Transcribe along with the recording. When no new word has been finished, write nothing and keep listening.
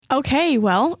Okay,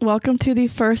 well, welcome to the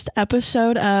first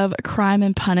episode of Crime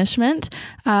and Punishment.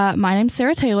 My name's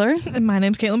Sarah Taylor. And my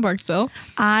name's Kaitlyn Barksdale.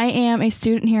 I am a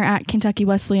student here at Kentucky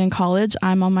Wesleyan College.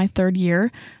 I'm on my third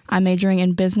year. I'm majoring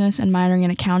in business and minoring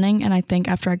in accounting, and I think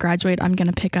after I graduate, I'm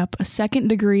going to pick up a second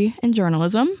degree in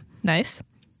journalism. Nice.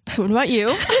 What about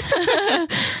you?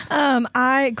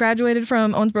 I graduated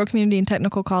from Owensboro Community and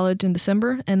Technical College in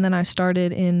December, and then I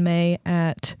started in May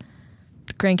at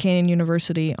Grand Canyon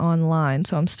University online,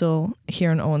 so I'm still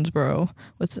here in Owensboro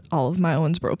with all of my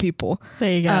Owensboro people.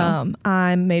 There you go.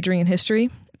 I'm majoring in history,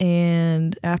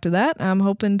 and after that, I'm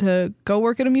hoping to go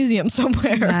work at a museum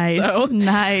somewhere.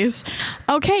 Nice.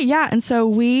 Okay, yeah, and so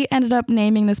we ended up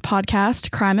naming this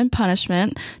podcast Crime and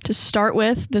Punishment. To start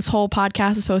with, this whole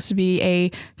podcast is supposed to be a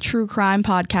true crime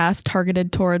podcast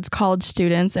targeted towards college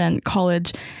students and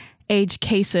college-age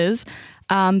cases.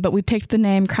 But we picked the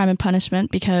name Crime and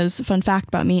Punishment because, fun fact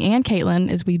about me and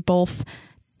Kaitlyn, is we both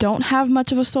don't have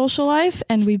much of a social life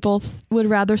and we both would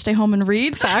rather stay home and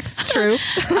read. Facts, true.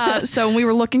 So when we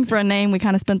were looking for a name, we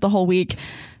kind of spent the whole week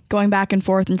going back and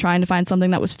forth and trying to find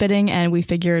something that was fitting. And we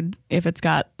figured if it's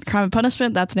got Crime and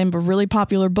Punishment, that's the name of a really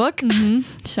popular book. Mm-hmm.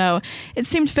 So it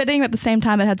seemed fitting, but at the same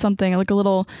time, it had something like a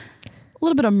little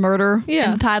bit of murder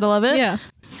in the title of it. Yeah.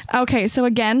 Okay, so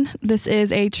again, this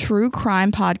is a true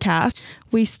crime podcast.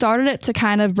 We started it to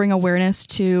kind of bring awareness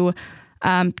to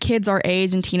kids our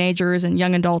age and teenagers and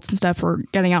young adults and stuff who are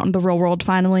getting out in the real world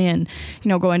finally and, you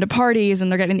know, going to parties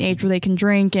and they're getting the age where they can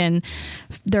drink. And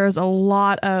there's a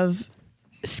lot of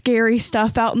scary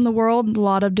stuff out in the world, a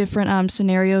lot of different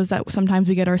scenarios that sometimes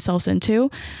we get ourselves into.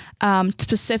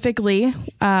 Specifically,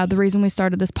 the reason we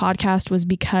started this podcast was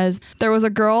because there was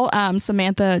a girl,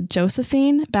 Samantha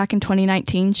Josephine, back in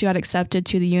 2019. She got accepted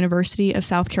to the University of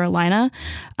South Carolina.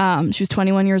 She was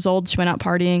 21 years old. She went out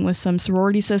partying with some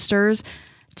sorority sisters,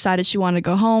 decided she wanted to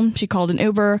go home. She called an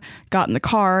Uber, got in the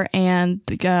car, and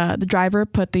the driver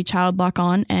put the child lock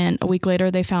on, and a week later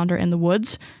they found her in the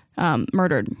woods,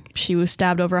 murdered. She was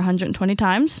stabbed over 120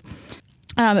 times.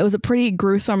 It was a pretty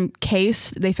gruesome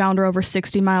case. They found her over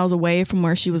 60 miles away from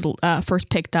where she was first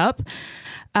picked up.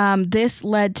 This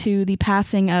led to the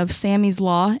passing of Sammy's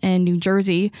Law in New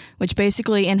Jersey, which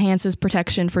basically enhances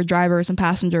protection for drivers and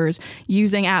passengers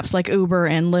using apps like Uber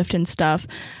and Lyft and stuff.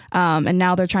 And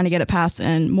now they're trying to get it passed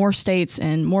in more states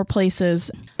and more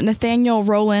places. Nathaniel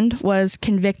Rowland was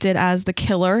convicted as the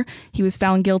killer. He was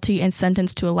found guilty and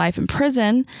sentenced to a life in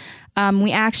prison.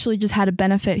 We actually just had a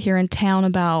benefit here in town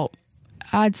about,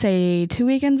 I'd say 2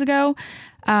 weekends ago,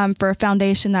 for a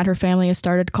foundation that her family has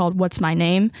started called What's My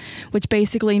Name, which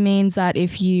basically means that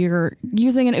if you're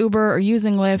using an Uber or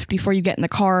using Lyft, before you get in the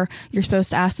car, you're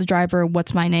supposed to ask the driver,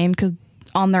 what's my name? Because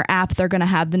on their app, they're going to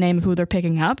have the name of who they're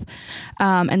picking up.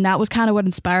 And that was kind of what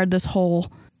inspired this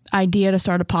whole idea to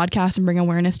start a podcast and bring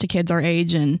awareness to kids our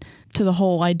age and to the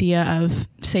whole idea of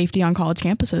safety on college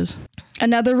campuses.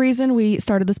 Another reason we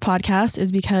started this podcast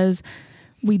is because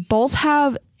we both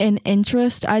have an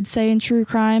interest, I'd say, in true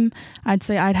crime. I'd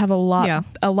say I'd have a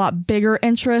lot bigger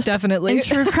interest Definitely. in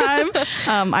true crime.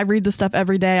 I read the stuff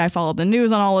every day. I follow the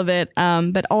news on all of it.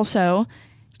 But also,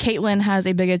 Kaitlyn has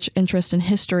a big interest in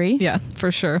history. Yeah,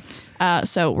 for sure.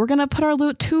 So we're going to put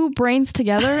our two brains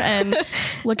together and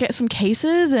look at some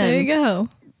cases. And there you go.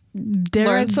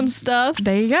 Learn some stuff.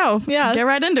 There you go. Yeah. Get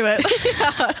right into it.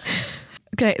 Yeah.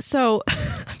 Okay, so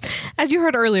as you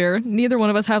heard earlier, neither one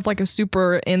of us have like a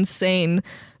super insane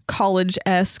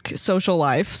college-esque social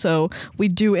life, so we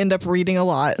do end up reading a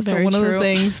lot. Very so one true. of the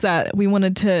things that we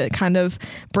wanted to kind of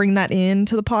bring that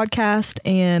into the podcast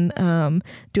and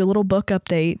do a little book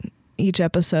update each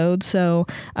episode. So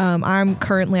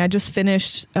I just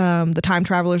finished The Time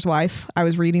Traveler's Wife. I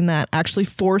was reading that actually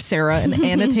for Sarah and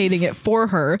annotating it for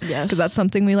her. Yes. Because that's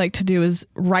something we like to do, is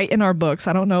write in our books.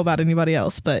 I don't know about anybody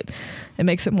else, but it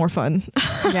makes it more fun.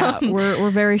 Yeah, we're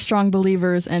very strong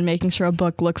believers in making sure a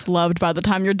book looks loved by the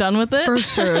time you're done with it. For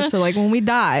sure. So like when we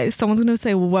die, someone's going to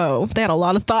say, whoa, they had a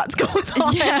lot of thoughts going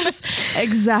on. Yes,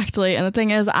 exactly. And the thing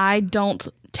is, I don't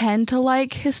tend to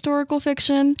like historical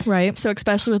fiction. Right. So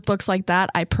especially with books like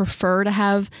that, I prefer to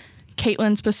have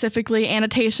Kaitlyn specifically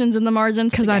annotations in the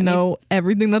margins. Because I know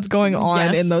everything that's going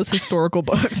on in those historical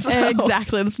books. So.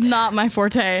 Exactly. That's not my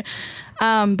forte.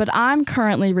 But I've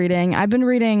been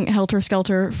reading Helter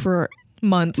Skelter for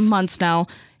months now.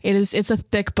 It's a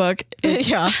thick book.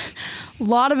 It's a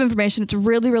lot of information. It's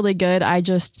really, really good. I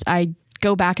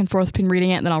go back and forth between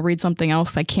reading it and then I'll read something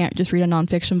else. I can't just read a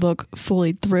nonfiction book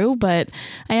fully through, but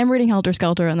I am reading Helter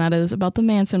Skelter, and that is about the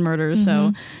Manson murders.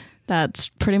 Mm-hmm. So That's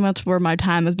pretty much where my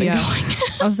time has been going.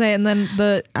 I was saying, and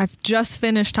then I've just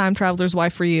finished Time Traveler's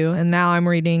Wife for You, and now I'm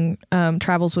reading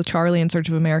Travels with Charlie in Search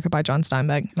of America by John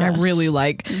Steinbeck. Yes. I really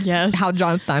like how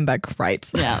John Steinbeck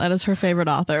writes. Yeah, that is her favorite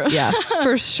author. Yeah,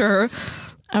 for sure.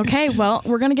 Okay, well,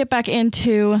 we're going to get back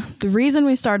into the reason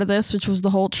we started this, which was the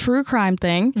whole true crime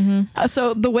thing. Mm-hmm.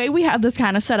 So the way we have this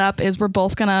kind of set up is we're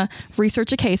both going to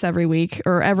research a case every week,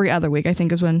 or every other week, I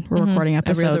think is when we're recording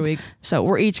episodes. Every other week. So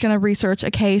we're each going to research a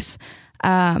case,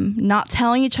 not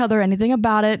telling each other anything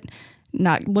about it,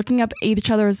 not looking up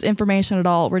each other's information at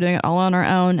all. We're doing it all on our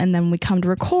own. And then when we come to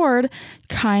record,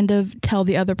 kind of tell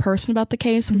the other person about the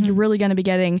case. Mm-hmm. You're really going to be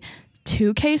getting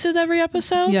 2 cases every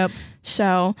episode. Yep.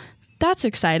 So that's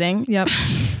exciting. Yep.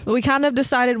 But we kind of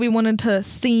decided we wanted to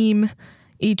theme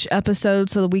each episode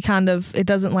so that we kind of, it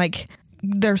doesn't like,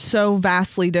 they're so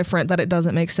vastly different that it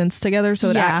doesn't make sense together. So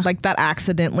like that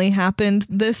accidentally happened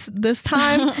this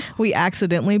time. We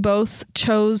accidentally both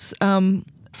chose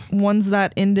ones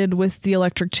that ended with the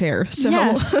electric chair. So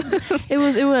yes.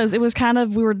 it was kind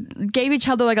of, gave each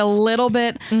other like a little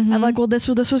bit of like, well, this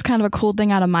was kind of a cool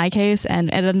thing out of my case, and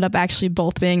it ended up actually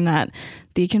both being that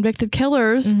the convicted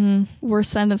killers were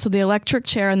sentenced to the electric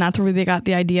chair, and that's where they got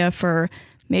the idea for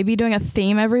maybe doing a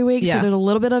theme every week. So there's a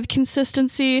little bit of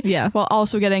consistency while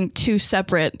also getting 2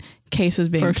 separate cases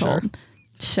being told. Sure.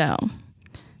 So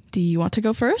do you want to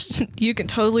go first? You can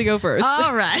totally go first.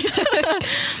 All right.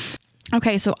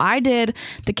 Okay, so I did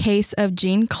the case of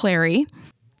Jean Clary.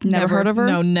 Never heard of her?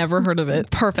 No, never heard of it.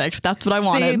 Perfect. That's what I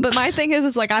wanted. See, but my thing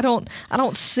is like I don't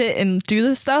sit and do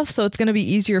this stuff, so it's going to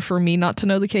be easier for me not to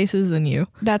know the cases than you.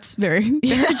 That's very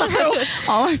true.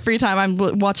 All my free time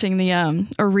I'm watching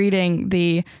or reading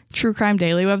the True Crime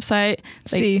Daily website.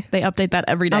 They update that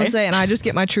every day. I was saying I just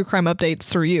get my true crime updates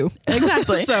through you.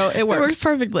 Exactly. So it works. It works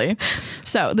perfectly.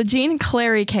 So the Jean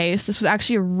Clary case, this was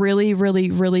actually a really,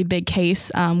 really, really big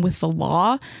case with the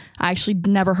law. I actually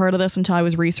never heard of this until I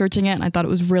was researching it, and I thought it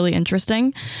was really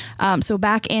interesting. So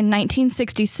back in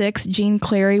 1966, Jean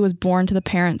Clary was born to the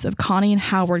parents of Connie and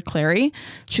Howard Clary.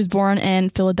 She was born in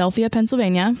Philadelphia,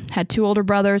 Pennsylvania, had 2 older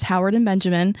brothers, Howard and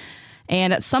Benjamin.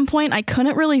 And at some point, I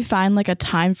couldn't really find like a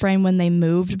time frame when they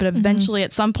moved, but eventually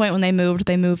at some point when they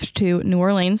moved to New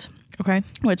Orleans. Okay.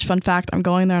 Which, fun fact, I'm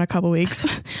going there in a couple weeks.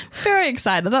 Very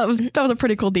excited. That was a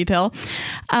pretty cool detail.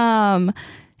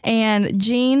 And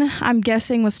Jean, I'm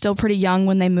guessing, was still pretty young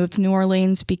when they moved to New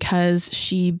Orleans because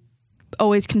she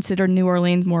always considered New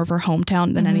Orleans more of her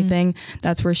hometown than anything.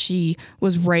 That's where she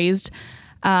was raised.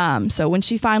 So when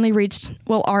she finally reached,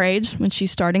 our age, when she's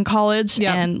starting college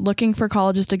and looking for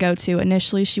colleges to go to,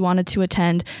 initially she wanted to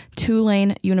attend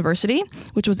Tulane University,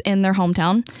 which was in their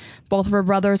hometown. Both of her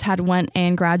brothers had went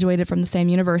and graduated from the same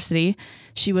university.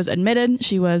 She was admitted.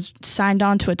 She was signed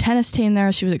on to a tennis team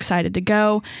there. She was excited to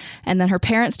go. And then her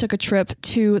parents took a trip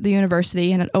to the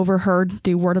university and had overheard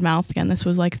through word of mouth, again, this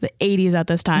was like the 80s at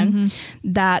this time,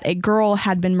 that a girl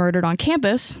had been murdered on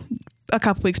campus a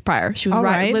couple weeks prior. She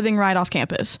was living right off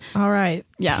campus. All right.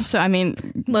 Yeah. So, I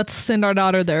mean, let's send our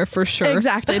daughter there for sure.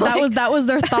 Exactly. That was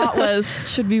their thought was,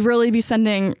 should we really be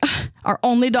sending our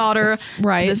only daughter to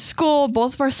this school?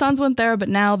 Both of our sons went there, but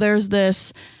now there's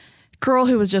this girl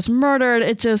who was just murdered.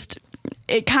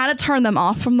 It kind of turned them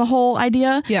off from the whole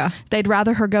idea. Yeah. They'd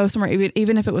rather her go somewhere,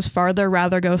 even if it was farther,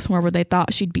 rather go somewhere where they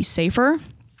thought she'd be safer.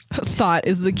 Thought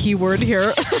is the key word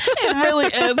here. It really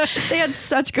is. They had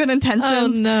such good intentions. Oh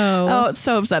no. Oh, it's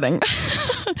so upsetting.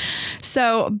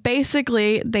 So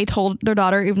basically they told their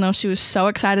daughter, even though she was so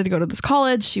excited to go to this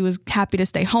college, she was happy to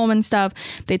stay home and stuff,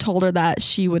 they told her that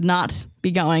she would not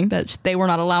be going, that they were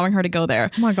not allowing her to go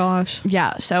there. Oh my gosh.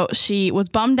 Yeah. So she was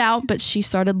bummed out, but she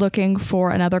started looking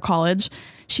for another college.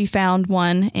 She found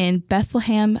one in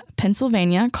Bethlehem,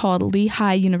 Pennsylvania called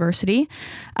Lehigh University.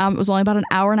 It was only about an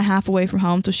hour and a half away from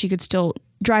home, so she could still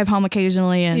drive home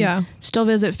occasionally and still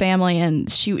visit family.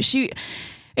 And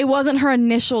it wasn't her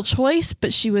initial choice,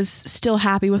 but she was still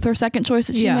happy with her second choice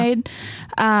that she made.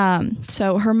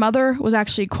 So her mother was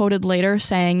actually quoted later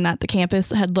saying that the campus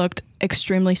had looked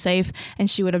extremely safe and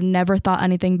she would have never thought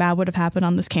anything bad would have happened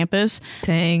on this campus.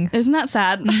 Dang. Isn't that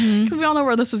sad? Because we all know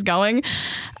where this is going.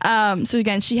 So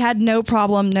again, she had no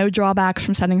problem, no drawbacks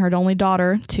from sending her only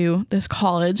daughter to this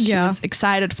college. She was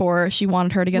excited for her. She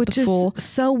wanted her to get the full. Which is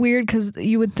so weird because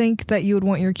you would think that you would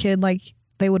want your kid, like,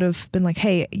 they would have been like,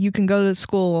 hey, you can go to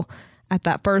school at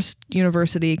that first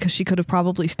university, because she could have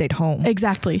probably stayed home.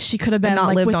 Exactly. She could have been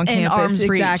not lived on campus. Arm's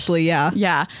reach. Exactly. Yeah.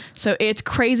 Yeah. So it's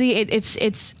crazy.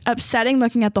 It's upsetting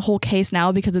looking at the whole case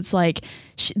now, because it's like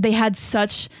they had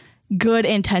such good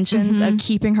intentions of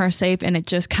keeping her safe, and it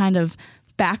just kind of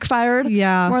backfired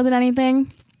more than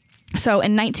anything. So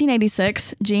in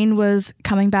 1986, Jean was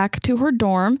coming back to her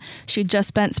dorm. She'd just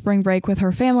spent spring break with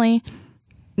her family.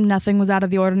 Nothing was out of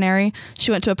the ordinary.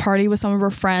 She went to a party with some of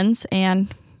her friends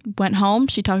and went home.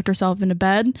 She tucked herself into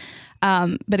bed.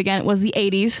 But again, it was the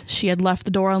 80s. She had left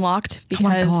the door unlocked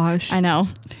because, oh my gosh. I know,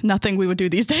 nothing we would do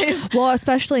these days. Well,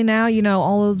 especially now, you know,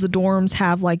 all of the dorms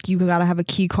have like, you got to have a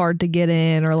key card to get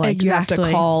in, or like you have to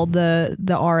call the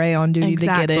RA on duty to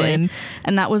get in.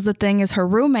 And that was the thing, is her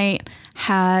roommate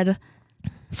had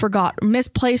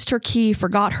misplaced her key,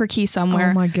 forgot her key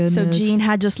somewhere. Oh my goodness. So Jean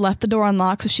had just left the door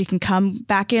unlocked so she can come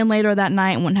back in later that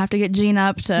night and wouldn't have to get Jean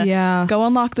up to go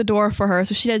unlock the door for her.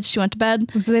 So she did. She went to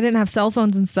bed. So they didn't have cell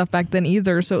phones and stuff back then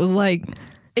either. So it was like,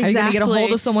 how are you going to get a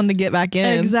hold of someone to get back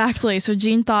in? Exactly. So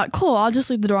Jean thought, cool, I'll just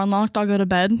leave the door unlocked. I'll go to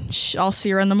bed. I'll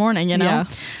see her in the morning, you know?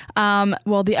 Yeah.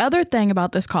 Well, the other thing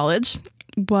about this college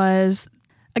was,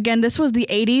 again, this was the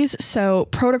 80s, so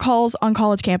protocols on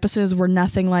college campuses were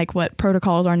nothing like what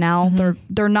protocols are now. Mm-hmm.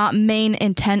 Their not main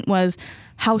intent was,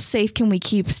 how safe can we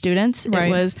keep students? Right.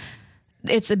 It was,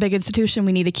 it's a big institution,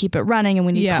 we need to keep it running, and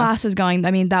we need classes going.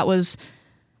 I mean,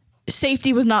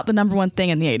 safety was not the number one thing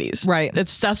in the 80s. Right.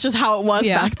 That's just how it was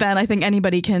back then. I think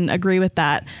anybody can agree with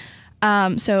that.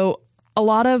 So a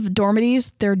lot of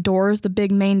dormitories, their doors, the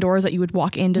big main doors that you would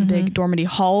walk into, big dormitory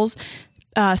halls,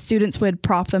 students would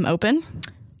prop them open.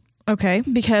 Okay.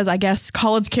 Because I guess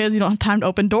college kids, you don't have time to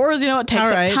open doors. You know, it takes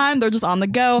up time. They're just on the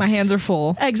go. My hands are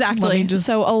full. Exactly.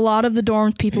 So a lot of the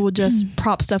dorms, people would just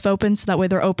prop stuff open so that way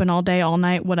they're open all day, all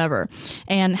night, whatever.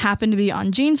 And happened to be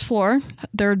on Jean's floor,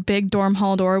 their big dorm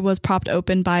hall door was propped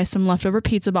open by some leftover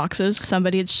pizza boxes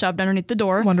somebody had shoved underneath the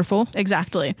door. Wonderful.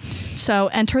 Exactly. So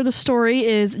enter the story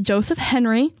is Joseph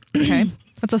Henry. Okay.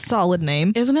 That's a solid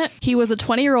name. Isn't it? He was a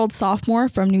 20-year-old sophomore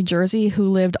from New Jersey who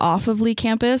lived off of Lee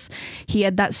campus. He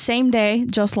had that same day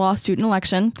just lost student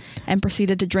election and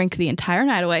proceeded to drink the entire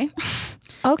night away.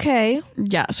 Okay.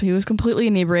 Yeah, so he was completely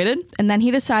inebriated. And then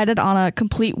he decided on a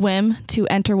complete whim to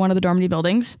enter one of the dormitory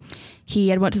buildings. He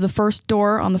had went to the first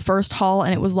door on the first hall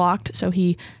and it was locked. So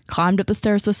he climbed up the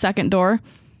stairs to the second door.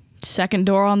 Second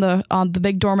door on the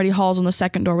big dormitory halls on the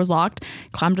second door was locked.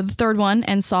 Climbed to the third one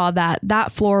and saw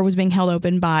that floor was being held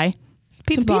open by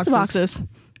pizza boxes.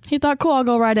 He thought, cool, I'll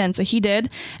go right in. So he did,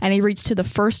 and he reached to the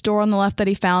first door on the left that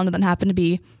he found, and that happened to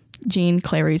be Jean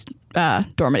Clary's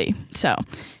dormitory. So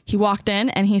he walked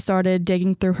in and he started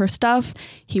digging through her stuff.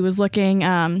 He was looking.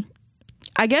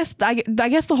 I guess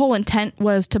the whole intent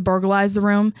was to burglarize the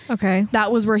room. Okay.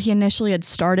 That was where he initially had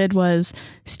started, was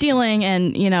stealing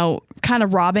and, you know, kind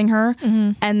of robbing her.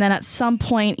 Mm-hmm. And then at some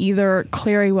point, either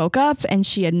Clary woke up and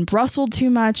she had rustled too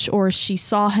much, or she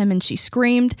saw him and she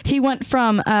screamed. He went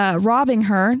from robbing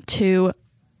her to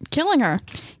killing her.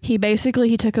 He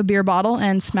took a beer bottle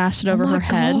and smashed it over her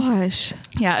head. Oh my gosh.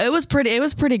 Yeah, it was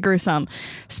pretty gruesome.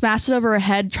 Smashed it over her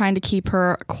head, trying to keep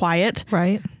her quiet.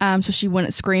 Right. So she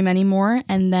wouldn't scream anymore.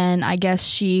 And then I guess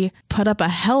she put up a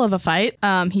hell of a fight.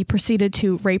 He proceeded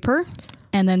to rape her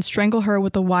and then strangle her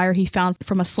with a wire he found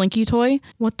from a Slinky toy.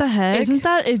 What the heck?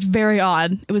 It's very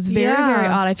odd. It was very, very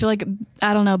odd. I feel like,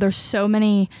 I don't know, there's a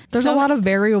lot of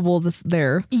variables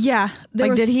there. Yeah.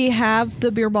 Did he have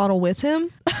the beer bottle with him?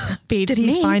 Did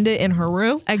he find it in her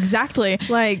room? Exactly.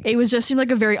 It seemed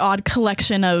like a very odd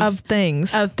collection of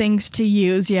things to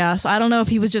use. Yeah. So I don't know if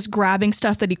he was just grabbing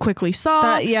stuff that he quickly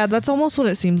saw. That's almost what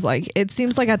it seems like. It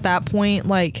seems like at that point,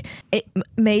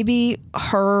 maybe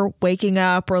her waking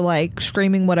up or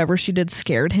screaming whatever she did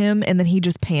scared him, and then he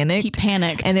just panicked. He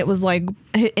panicked. And it was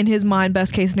in his mind,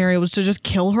 best case scenario was to just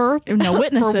kill her. No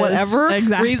witnesses. For whatever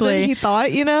reason he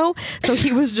thought, you know? So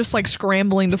he was just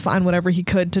scrambling to find whatever he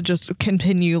could to just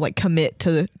continue commit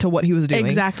to what he was doing.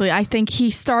 Exactly. I think he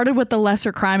started with the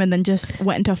lesser crime and then just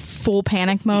went into full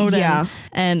panic mode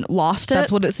and lost it.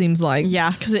 That's what it seems like.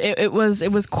 Yeah, because it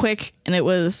was quick and it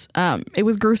was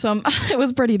gruesome. It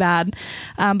was pretty bad.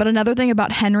 But another thing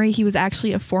about Henry, he was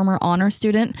actually a former honor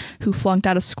student who flunked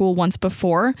out of school once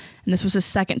before, and this was his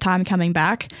second time coming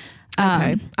back.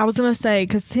 Okay. I was going to say,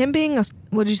 because him being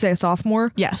what did you say, a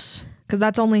sophomore? Yes. Because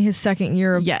that's only his second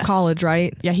year of college,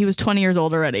 right? Yeah, he was 20 years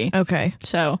old already. Okay.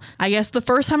 So I guess the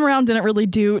first time around didn't really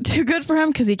do too good for him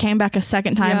because he came back a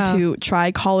second time to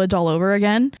try college all over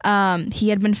again. He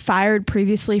had been fired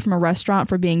previously from a restaurant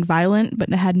for being violent, but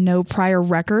had no prior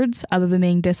records other than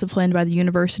being disciplined by the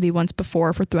university once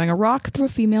before for throwing a rock through a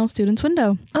female student's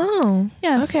window. Oh.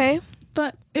 Yes. Okay.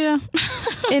 But yeah.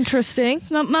 Interesting.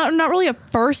 Not really a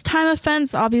first time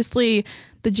offense. Obviously,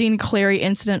 the Jean Clary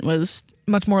incident was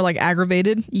much more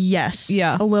aggravated. Yes.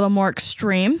 Yeah. A little more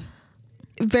extreme.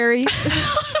 Very.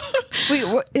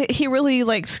 He really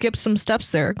like skipped some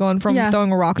steps there, going from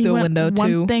throwing a rock through a window to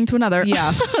one thing to another.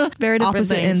 Yeah. Very different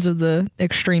opposite things. ends of the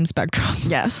extreme spectrum.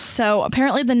 Yes. So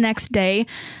apparently the next day,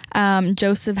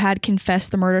 Joseph had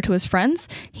confessed the murder to his friends.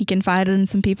 He confided in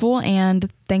some people,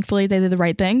 and thankfully they did the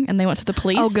right thing and they went to the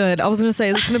police. Oh, good. I was gonna say,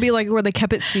 is this gonna be like where they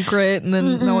kept it secret and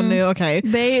then no one knew? Okay.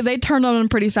 They turned on him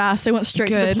pretty fast. They went straight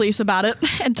to the police about it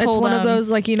and told It's one them. of those,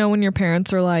 like, you know, when your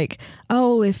parents are like,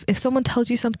 oh, if someone tells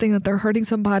you something that they're hurting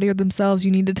somebody or themselves,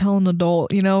 you need to tell an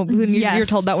adult. You know, when you're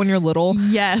told that when you're little.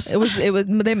 Yes. It was.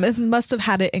 They must have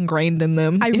had it ingrained in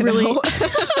them. I really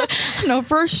no,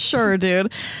 for sure,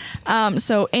 dude.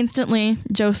 So instantly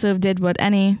Joseph did what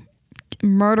any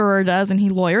murderer does, and he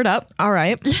lawyered up. All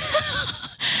right.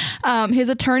 His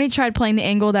attorney tried playing the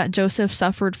angle that Joseph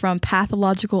suffered from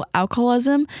pathological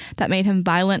alcoholism that made him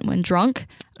violent when drunk.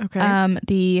 Okay.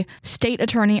 The state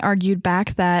attorney argued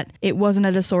back that it wasn't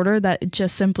a disorder, that it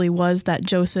just simply was that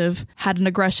Joseph had an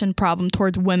aggression problem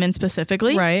towards women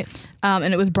specifically. Right.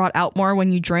 And it was brought out more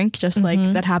when you drink, just like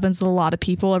that happens with a lot of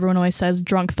people. Everyone always says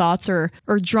drunk thoughts or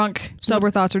drunk... Sober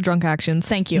thoughts or drunk actions.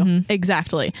 Thank you.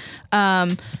 Exactly.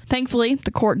 Thankfully,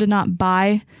 the court did not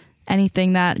buy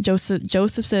anything that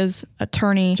Joseph's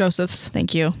attorney...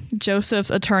 Thank you. Joseph's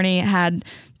attorney had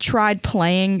tried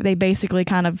playing. They basically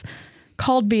kind of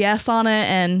called BS on it,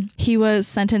 and he was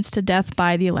sentenced to death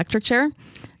by the electric chair.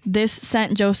 This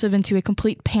sent Joseph into a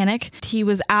complete panic. He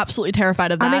was absolutely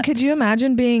terrified of that. I mean, could you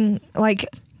imagine being like,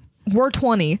 we're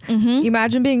 20.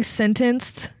 Imagine being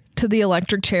sentenced to the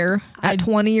electric chair at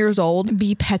 20 years old.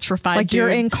 Be petrified. Like, dude. you're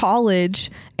in college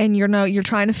and you're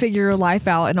trying to figure your life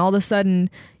out, and all of a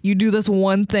sudden you do this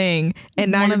one thing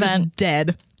and now you're just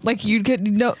dead. Like, you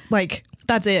could like,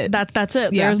 that's it. That's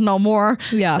it. Yeah. There's no more.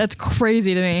 Yeah. That's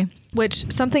crazy to me.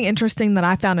 Which, something interesting that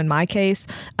I found in my case,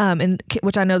 and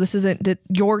which I know this isn't,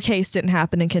 your case didn't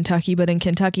happen in Kentucky, but in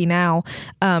Kentucky now,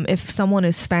 if someone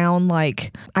is found,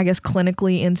 like, I guess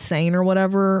clinically insane or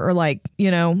whatever, or like,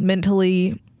 you know,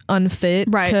 mentally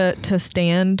unfit to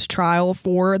stand trial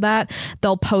for that,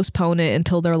 they'll postpone it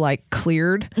until they're like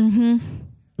cleared.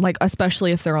 Like,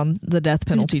 especially if they're on the death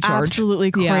penalty charge.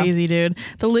 Absolutely crazy, dude.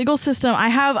 The legal system, I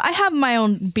have my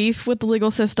own beef with the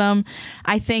legal system.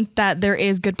 I think that there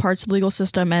is good parts of the legal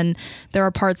system, and there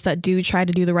are parts that do try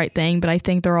to do the right thing, but I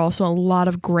think there are also a lot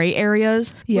of gray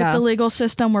areas with the legal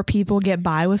system where people get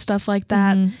by with stuff like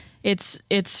that. It's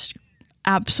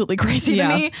absolutely crazy to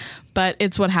me, but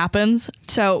it's what happens.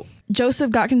 So Joseph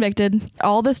got convicted.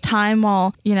 All this time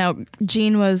while, you know,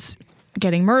 Jean was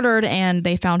getting murdered and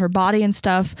they found her body and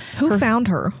stuff. Who found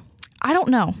her? I don't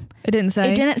know. It didn't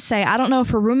say? It didn't say. I don't know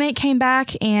if her roommate came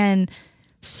back and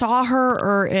saw her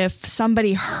or if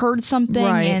somebody heard something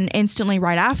and instantly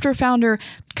right after found her.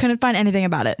 Couldn't find anything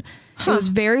about it. It was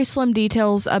very slim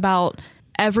details about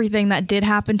everything that did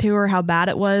happen to her, how bad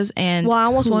it was. And well, I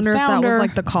almost wonder if that was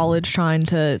like the college trying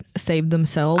to save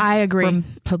themselves. I agree. From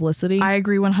publicity. I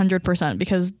agree 100%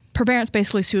 because her parents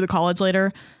basically sue the college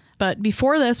later. But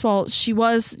before this, while she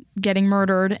was getting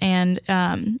murdered and,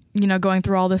 you know, going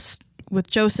through all this with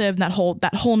Joseph that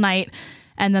whole night,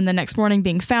 and then the next morning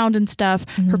being found and stuff,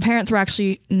 her parents were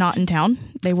actually not in town.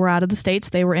 They were out of the States.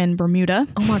 They were in Bermuda.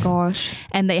 Oh my gosh.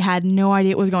 And they had no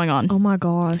idea what was going on. Oh my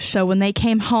gosh. So when they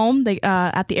came home, they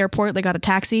at the airport, they got a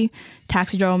taxi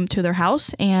drove them to their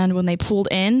house. And when they pulled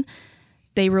in,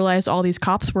 they realized all these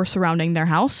cops were surrounding their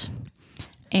house.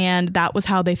 And that was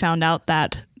how they found out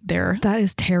that that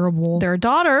is terrible. Their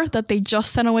daughter that they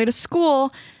just sent away to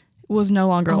school was no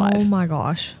longer alive. Oh my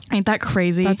gosh. Ain't that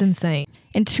crazy? That's insane.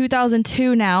 In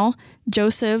 2002 now,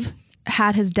 Joseph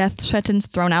had his death sentence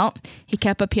thrown out. He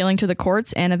kept appealing to the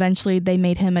courts, and eventually they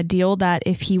made him a deal that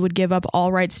if he would give up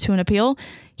all rights to an appeal,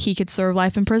 he could serve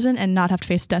life in prison and not have to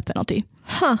face the death penalty.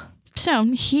 Huh. So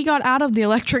he got out of the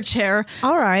electric chair.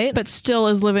 All right. But still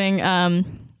is living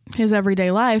his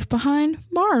everyday life behind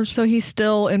bars. So he's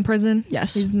still in prison?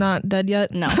 Yes. He's not dead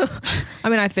yet? No. I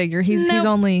mean, I figure he's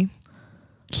only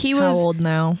how old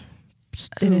now?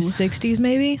 In his 60s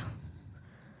maybe?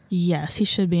 Yes, he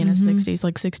should be in his 60s,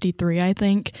 like 63, I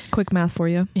think. Quick math for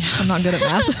you. Yeah. I'm not good at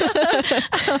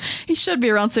math. He should be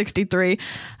around 63.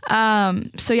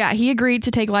 So yeah, he agreed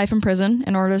to take life in prison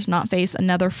in order to not face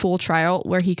another full trial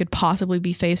where he could possibly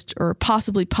be faced or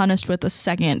possibly punished with a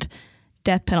second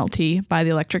death penalty by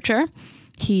the electric chair.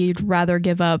 He'd rather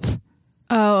give up.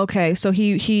 Oh, okay. So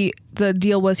the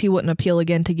deal was he wouldn't appeal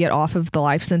again to get off of the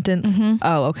life sentence.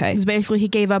 Oh, okay. Because basically he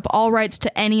gave up all rights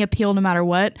to any appeal no matter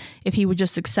what if he would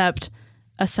just accept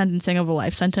a sentencing of a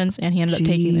life sentence, and he ended up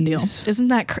taking the deal. Isn't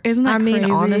that crazy? I mean,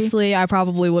 honestly, I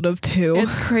probably would have too.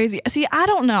 It's crazy. See, I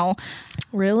don't know.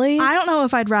 Really? I don't know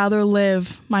if I'd rather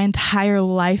live my entire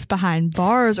life behind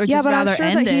bars or just rather I'm sure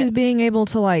end that he's it. being able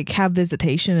to like have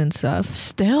visitation and stuff.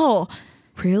 Still.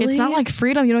 Really? It's not like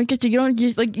freedom. You don't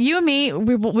get like you and me,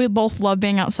 we both love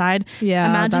being outside. Yeah.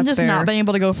 Imagine that's just fair. not being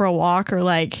able to go for a walk or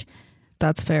like,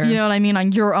 That's fair. you know what I mean,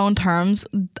 on your own terms.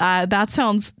 That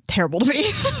sounds terrible to me.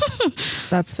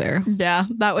 That's fair. Yeah,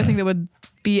 I think that would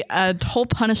be a whole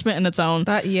punishment in its own.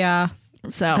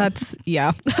 So That's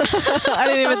I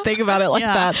didn't even think about it like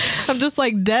that. I'm just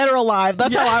like dead or alive.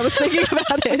 That's how I was thinking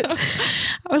about it.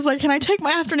 I was like, can I take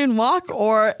my afternoon walk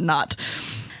or not?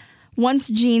 Once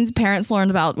Jean's parents learned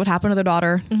about what happened to their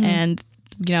daughter and,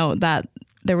 you know, that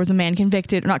there was a man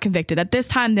convicted, or not convicted. At this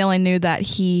time, they only knew that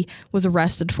he was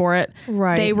arrested for it.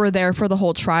 Right. They were there for the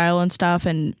whole trial and stuff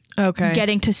and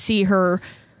getting to see her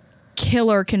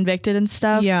killer convicted and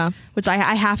stuff. Yeah. Which I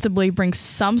have to believe brings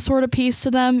some sort of peace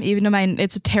to them, even though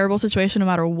it's a terrible situation no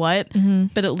matter what.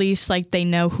 But at least like they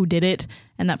know who did it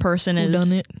and that person Who is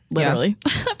done it? literally.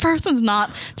 That person's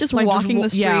not just Like walking the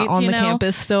streets. on you the know?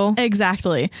 campus still.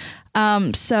 Exactly.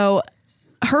 So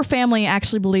her family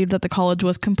actually believed that the college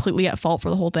was completely at fault for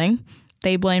the whole thing.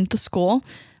 They blamed the school.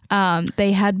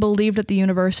 They had believed that the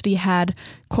university had,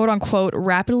 quote unquote,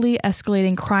 rapidly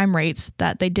escalating crime rates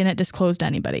that they didn't disclose to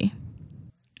anybody.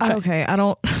 Okay, I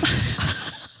don't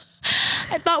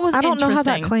I thought was I don't know how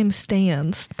that interesting. claim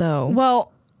stands though.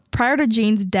 Well, prior to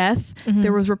Jean's death,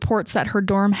 there was reports that her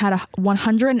dorm had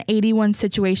 181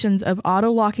 situations of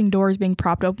auto-locking doors being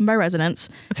propped open by residents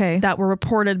Okay. that were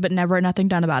reported but never nothing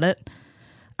done about it.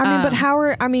 I mean, but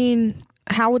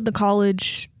how would the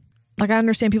college, like I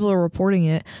understand people are reporting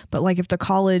it, but like if the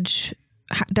college,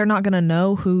 they're not going to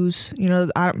know who's, you know,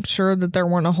 I'm sure that there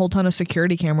weren't a whole ton of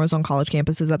security cameras on college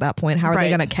campuses at that point. How are they Right.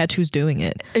 going to catch who's doing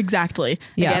it? Exactly.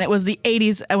 Yeah. Again, it was the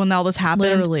 80s when all this happened.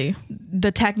 Literally.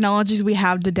 The technologies we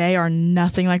have today are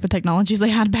nothing like the technologies they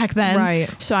had back then. Right.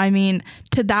 So, I mean,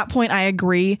 to that point, I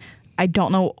agree. I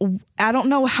don't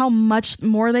know how much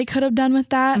more they could have done with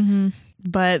that,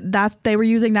 but that they were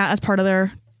using that as part of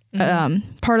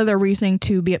their reasoning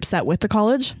to be upset with the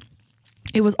college.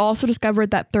 It was also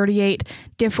discovered that 38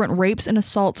 different rapes and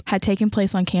assaults had taken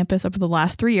place on campus over the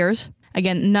last 3 years.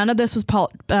 Again, none of this was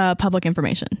public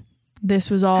information. This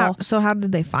was all... How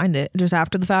did they find it? Just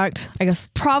after the fact? I guess.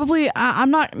 Probably, I'm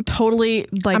not totally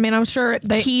like... I mean, I'm sure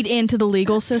they... keyed into the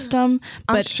legal system,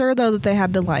 I'm but sure though that they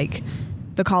had to like...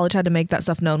 The college had to make that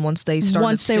stuff known once they started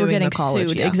once they were suing getting the college.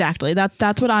 sued. Yeah. Exactly.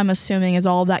 That's what I'm assuming is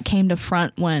all of that came to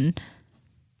front when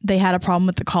they had a problem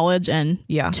with the college and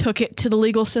took it to the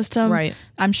legal system. Right.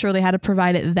 I'm sure they had to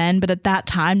provide it then, but at that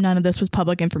time, none of this was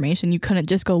public information. You couldn't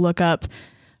just go look up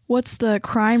what's the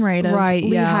crime rate of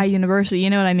Lehigh University. You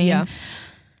know what I mean? Yeah.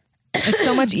 It's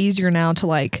so much easier now to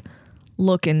like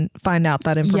look and find out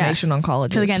that information on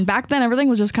colleges. Because again, back then everything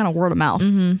was just kind of word of mouth.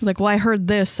 It's like, well, I heard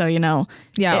this, so you know.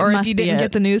 Yeah, or if you didn't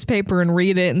get the newspaper and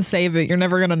read it and save it, you're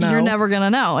never gonna know. You're never gonna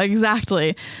know.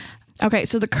 Exactly. Okay,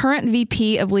 so the current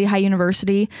VP of Lehigh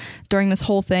University during this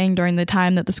whole thing, during the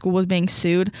time that the school was being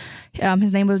sued,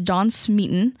 his name was John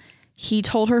Smeaton. He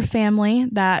told her family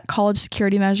that college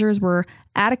security measures were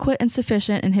adequate and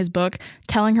sufficient in his book,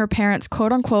 telling her parents,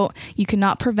 quote unquote, you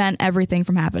cannot prevent everything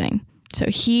from happening. So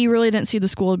he really didn't see the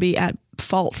school to be at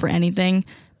fault for anything,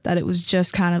 that it was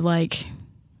just kind of like,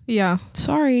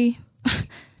 sorry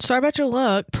about your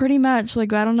luck. Pretty much.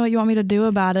 Like, I don't know what you want me to do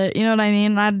about it. You know what I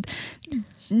mean? I'm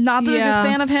not the biggest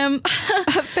fan of him.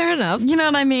 Fair enough. You know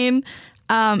what I mean?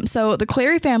 So the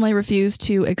Clary family refused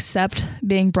to accept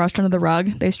being brushed under the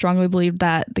rug. They strongly believed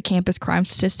that the campus crime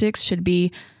statistics should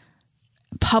be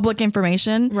public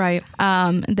information. Right.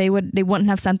 They wouldn't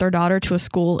have sent their daughter to a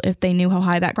school if they knew how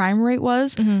high that crime rate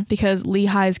was, because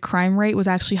Lehigh's crime rate was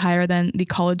actually higher than the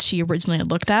college she originally had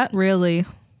looked at. Really?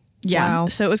 Yeah. Wow.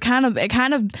 So it kind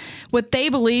of what they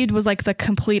believed was like the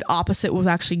complete opposite was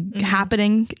actually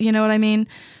happening. You know what I mean?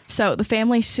 So the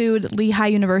family sued Lehigh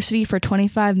University for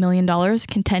 $25 million,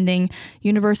 contending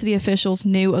university officials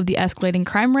knew of the escalating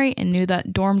crime rate and knew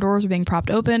that dorm doors were being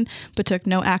propped open, but took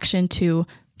no action to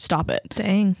stop it.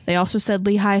 Dang. They also said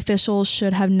Lehigh officials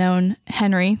should have known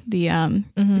Henry, the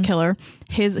killer,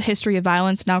 his history of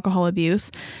violence and alcohol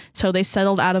abuse. So they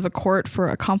settled out of a court for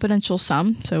a confidential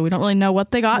sum. So we don't really know what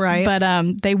they got,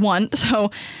 but they won. So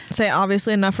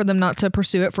obviously enough for them not to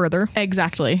pursue it further.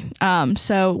 Exactly.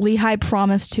 So Lehigh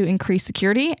promised to increase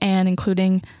security and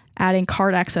including adding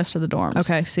card access to the dorms.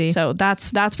 Okay, see. So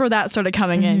that's where that started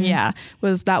coming in. Yeah,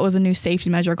 that was a new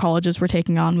safety measure colleges were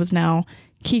taking on, was now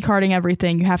key carding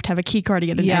everything. You have to have a key card to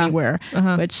get in anywhere,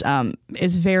 which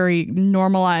is very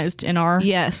normalized in our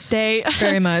day.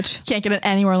 Very much. Can't get it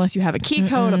anywhere unless you have a key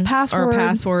code, a password. Or a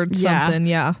password, something,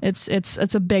 It's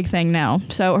a big thing now.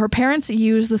 So her parents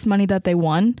used this money that they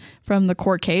won from the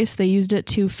court case. They used it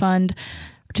to found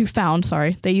the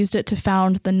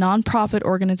nonprofit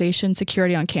organization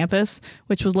Security on Campus,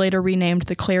 which was later renamed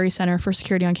the Clary Center for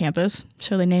Security on Campus.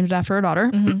 So they named it after her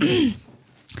daughter.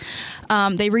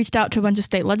 They reached out to a bunch of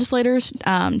state legislators,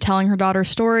 telling her daughter's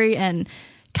story and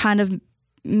kind of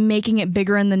making it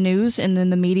bigger in the news and in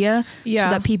the media so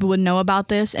that people would know about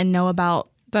this and know about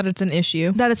that it's an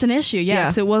issue.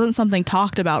 Because it wasn't something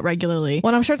talked about regularly.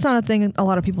 Well, I'm sure it's not a thing a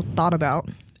lot of people thought about.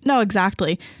 No,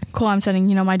 exactly. Cool, I'm sending,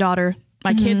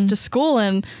 my kids to school,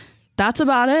 and that's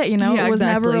about it. It was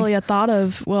never really a thought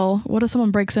of, well, what if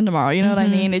someone breaks in tomorrow? You know what I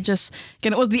mean? It just,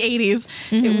 again, it was the 80s.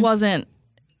 It wasn't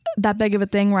that big of a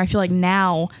thing where I feel like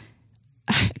now,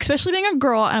 especially being a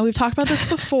girl, and we've talked about this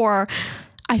before,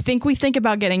 I think we think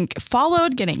about getting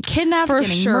followed, getting kidnapped,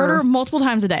 getting murdered multiple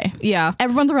times a day. Yeah.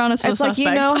 Everyone's around us. It's like,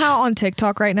 how on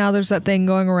TikTok right now there's that thing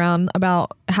going around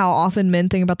about how often men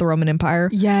think about the Roman Empire.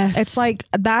 Yes. It's like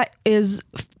that is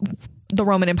the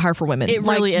Roman Empire for women. It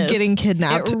really is. Getting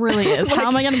kidnapped. It really is. How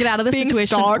am I going to get out of this situation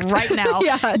stalked right now?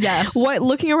 Yes.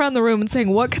 Looking around the room and saying,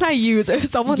 what can I use if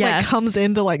someone comes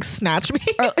in to snatch me?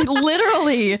 Or,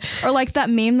 literally. Or like that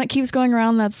meme that keeps going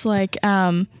around that's like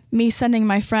me sending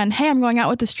my friend, hey, I'm going out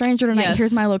with a stranger tonight.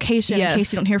 Here's my location in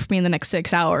case you don't hear from me in the next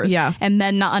 6 hours. Yeah. And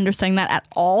then not understanding that at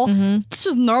all. It's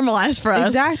just normalized for us.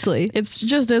 Exactly. It's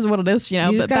just is what it is, You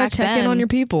just gotta check in on your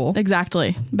people.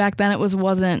 Exactly. Back then it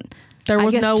wasn't. There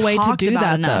was no way to do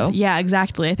that though. Yeah,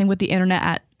 exactly. I think with the internet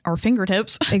at our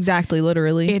fingertips. Exactly,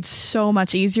 literally. It's so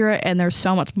much easier and there's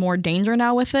so much more danger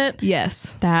now with it.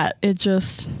 Yes. That it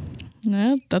just,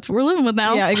 that's what we're living with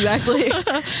now. Yeah, exactly.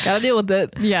 Gotta deal with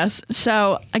it. Yes.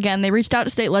 So again, they reached out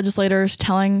to state legislators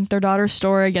telling their daughter's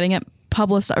story, getting it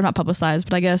publicized, or not publicized,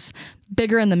 but I guess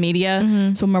bigger in the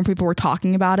media. So more people were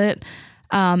talking about it.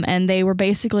 And they were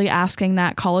basically asking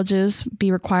that colleges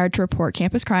be required to report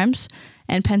campus crimes.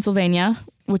 And Pennsylvania,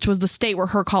 which was the state where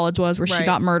her college was, where she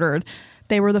got murdered,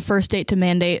 they were the first state to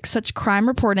mandate such crime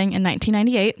reporting in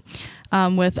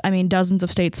 1998, with, dozens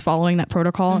of states following that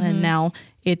protocol. And now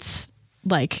it's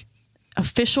like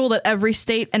official that every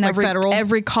state and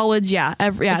every college,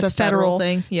 it's a federal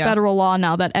thing. Yeah. Federal law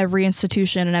now that every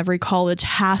institution and every college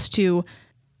has to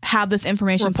have this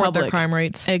information report their crime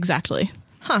rates. Exactly.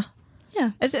 Huh.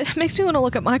 Yeah. It makes me want to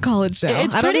look at my college now.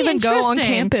 It's I don't even go on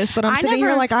campus, but I'm sitting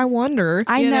here like, I wonder.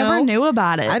 I never knew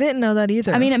about it. I didn't know that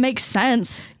either. It makes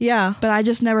sense. Yeah. But I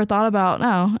just never thought about,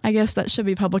 I guess that should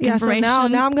be public information. So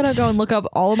now I'm going to go and look up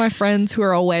all of my friends who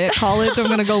are away at college. I'm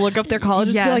going to go look up their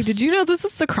colleges and be like, did you know this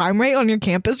is the crime rate on your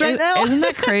campus right now? Isn't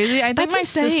that crazy? I think my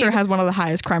sister has one of the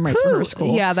highest crime rates for her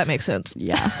school. Yeah, that makes sense.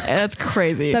 Yeah. That's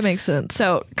crazy. That makes sense.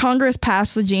 So Congress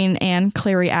passed the Jean Ann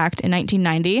Clary Act in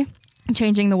 1990.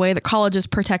 Changing the way that colleges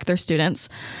protect their students.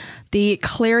 The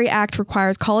Clary Act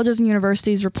requires colleges and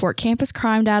universities report campus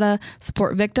crime data,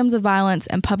 support victims of violence,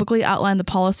 and publicly outline the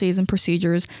policies and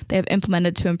procedures they have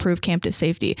implemented to improve campus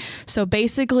safety. So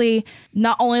basically,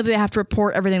 not only do they have to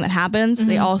report everything that happens,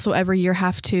 they also every year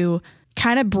have to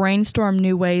kind of brainstorm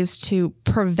new ways to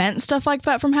prevent stuff like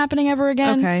that from happening ever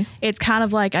again. Okay. It's kind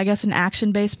of like, I guess, an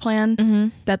action-based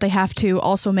plan that they have to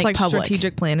also make public.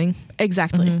 Strategic planning.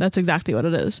 Exactly. That's exactly what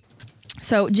it is.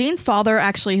 So Jean's father,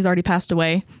 actually, he's already passed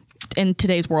away. In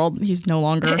today's world, he's no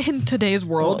longer in today's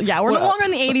world. Yeah, we're no longer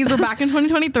in the 80s. We're back in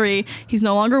 2023. He's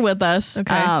no longer with us.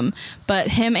 Okay. But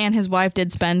him and his wife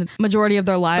did spend majority of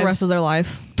their lives, the rest of their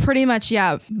life, pretty much,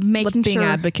 making being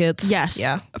advocates. Yes.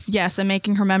 Yeah. Yes, and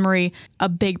making her memory a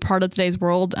big part of today's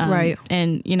world. Right.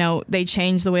 And they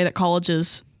changed the way that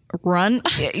colleges run.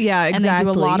 Yeah, exactly. And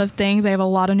they do a lot of things. They have a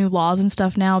lot of new laws and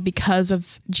stuff now because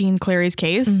of Jean Clary's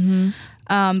case.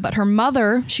 But her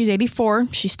mother, she's 84.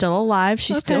 She's still alive.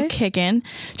 She's still kicking.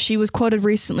 She was quoted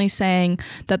recently saying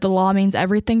that the law means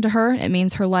everything to her. It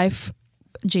means her life,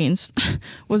 Jean's,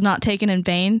 was not taken in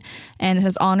vain, and it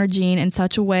has honored Jean in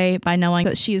such a way by knowing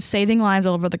that she is saving lives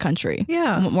all over the country.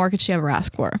 Yeah. And what more could she ever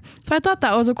ask for? So I thought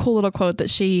that was a cool little quote that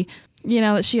she...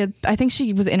 that she had, I think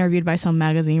she was interviewed by some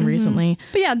magazine recently.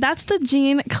 But yeah, that's the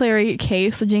Jean Clary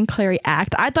case, the Jean Clary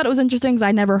Act. I thought it was interesting because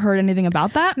I never heard anything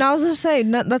about that. No, I was going to say,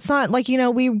 that's not like,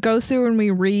 we go through and we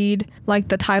read like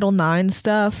the Title IX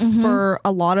stuff for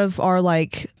a lot of our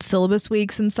like syllabus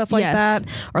weeks and stuff like that.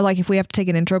 Or like if we have to take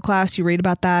an intro class, you read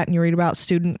about that and you read about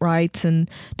student rights and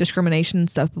discrimination and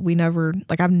stuff.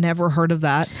 But I've never heard of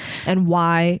that and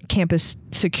why campus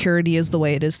security is the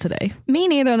way it is today. Me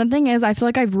neither. And the thing is, I feel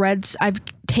like I've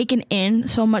taken in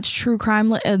so much true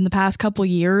crime in the past couple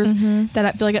years that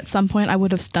I feel like at some point I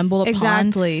would have stumbled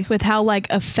upon with how like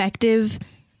effective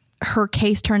her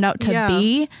case turned out to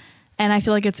be. And I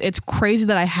feel like it's crazy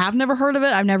that I have never heard of it.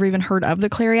 I've never even heard of the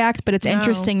Clary Act, but it's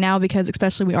interesting now because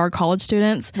especially we are college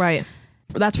students. Right.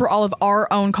 That's where all of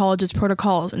our own college's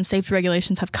protocols and safety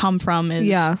regulations have come from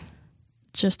is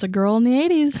just a girl in the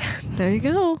 80s. There you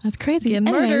go. That's crazy. Getting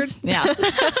murdered. Yeah.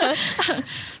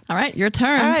 All right, your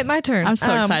turn. All right, my turn. I'm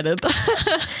so excited.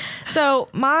 So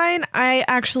mine, I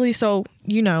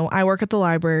work at the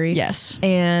library. Yes.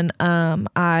 And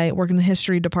I work in the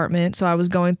history department. So I was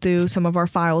going through some of our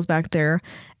files back there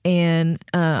and,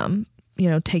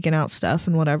 taking out stuff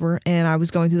and whatever. And I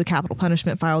was going through the capital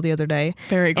punishment file the other day.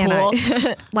 Very cool.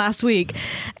 Last week,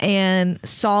 and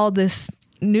saw this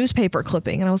newspaper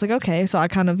clipping, and I was like, okay. So I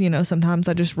kind of, sometimes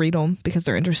I just read them because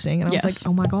they're interesting. And I was like,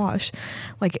 oh my gosh,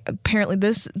 like apparently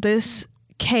this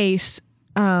case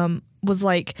was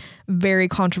like very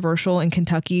controversial in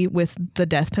Kentucky with the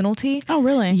death penalty. Oh,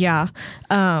 really? Yeah.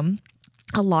 A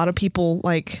lot of people,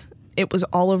 like, it was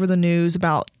all over the news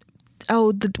about,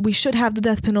 we should have the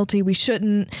death penalty. We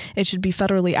shouldn't. It should be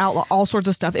federally outlawed. All sorts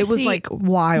of stuff. It was like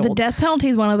wild. The death penalty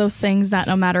is one of those things that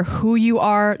no matter who you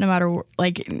are, no matter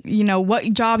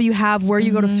what job you have, where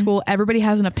you go to school, everybody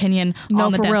has an opinion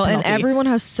on the death penalty. And everyone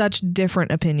has such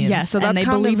different opinions. Yes, so and they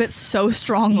believe it so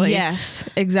strongly. Yes,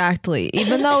 exactly.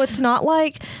 Even though it's not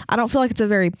like, I don't feel like it's a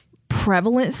very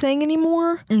prevalent thing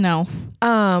anymore. No.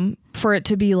 For it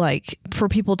to be like, for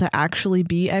people to actually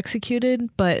be executed,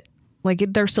 but like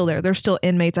they're still there. They're still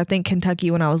inmates. I think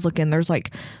Kentucky, when I was looking, there's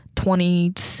like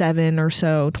 27 or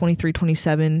so, 23,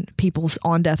 27 people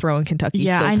on death row in Kentucky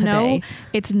still today. I know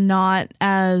it's not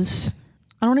as,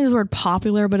 I don't want to use the word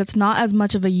popular, but it's not as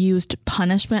much of a used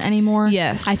punishment anymore.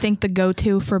 Yes. I think the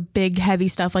go-to for big, heavy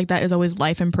stuff like that is always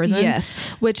life in prison. Yes.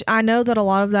 Which I know that a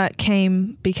lot of that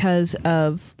came because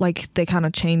of, like, they kind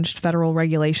of changed federal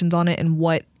regulations on it and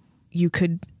what you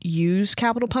could use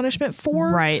capital punishment for.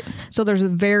 Right. So there's a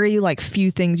very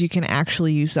few things you can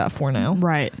actually use that for now.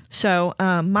 Right. So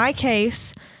my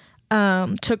case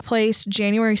took place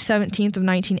January 17th of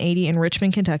 1980 in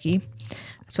Richmond, Kentucky.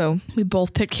 So we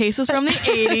both picked cases from the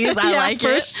 80s. I like for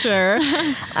it. Sure.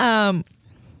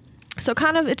 So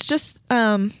kind of, it's just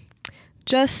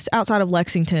outside of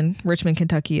Lexington, Richmond,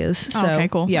 Kentucky is. So, okay,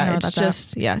 cool. Yeah, it's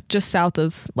just south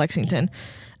of Lexington.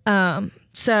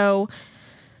 So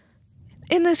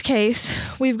in this case,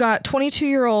 we've got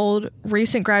 22-year-old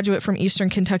recent graduate from Eastern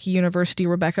Kentucky University,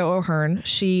 Rebecca O'Hearn.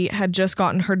 She had just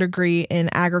gotten her degree in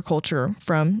agriculture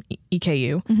from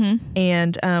EKU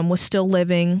and was still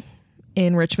living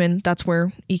in Richmond. That's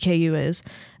where EKU is.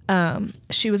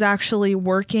 She was actually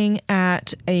working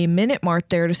at a Minute Mart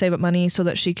there to save up money so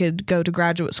that she could go to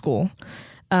graduate school.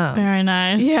 Very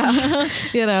nice. Yeah.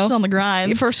 She's on the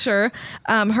grind. For sure.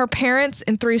 Her parents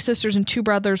and 3 sisters and 2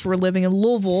 brothers were living in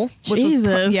Louisville.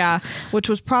 Which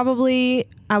was probably,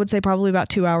 I would say probably about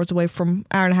 2 hours away from,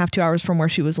 hour and a half, 2 hours from where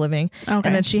she was living. Okay.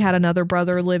 And then she had another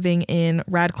brother living in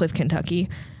Radcliffe, Kentucky.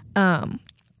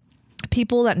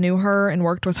 People that knew her and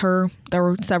worked with her, there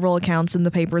were several accounts in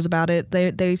the papers about it.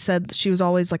 They said she was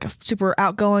always like a super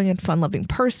outgoing and fun-loving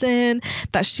person,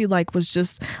 that she was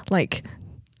just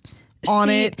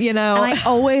on it, And I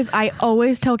always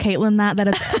tell Kaitlyn that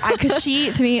it's because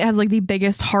she to me has the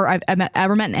biggest heart I've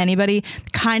ever met in anybody,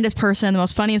 kindest person, the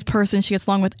most funniest person. She gets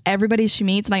along with everybody she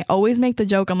meets, and I always make the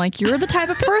joke, I'm like, you're the type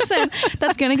of person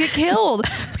that's gonna get killed,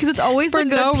 because it's always the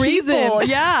good people.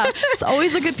 Yeah, it's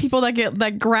always the good people that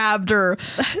get grabbed or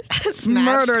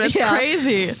murdered. It's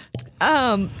crazy.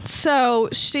 So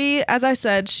she, as I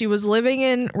said, she was living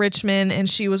in Richmond and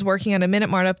she was working at a Minute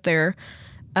Mart up there.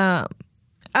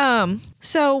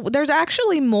 So there's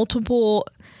actually multiple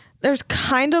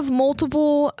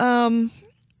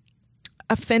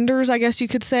offenders, I guess you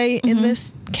could say, in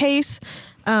this case.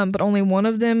 But only one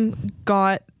of them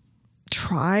got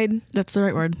tried. That's the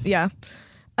right word. Yeah.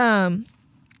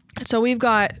 So we've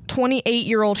got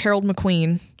 28-year-old Harold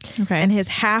McQueen. Okay. And his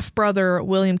half brother,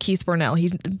 William Keith Burnell.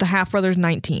 The half brother's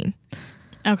 19.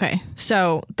 Okay.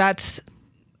 So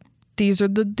these are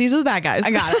the bad guys.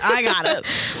 I got it.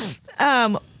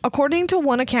 According to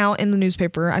one account in the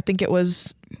newspaper, I think it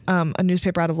was a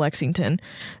newspaper out of Lexington,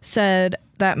 said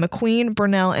that McQueen,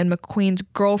 Burnell, and McQueen's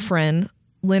girlfriend,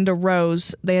 Linda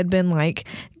Rose, they had been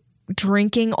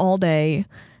drinking all day.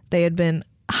 They had been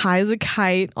high as a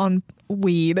kite on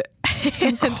weed.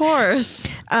 Of course.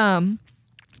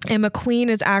 And McQueen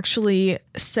is actually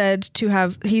said to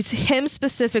have, him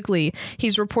specifically,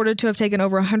 he's reported to have taken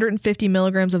over 150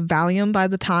 milligrams of Valium by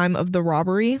the time of the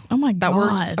robbery. Oh my God. That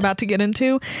we're about to get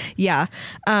into. Yeah.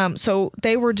 So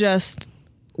they were just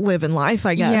living life,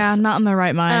 I guess. Yeah, not in the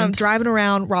right mind. Driving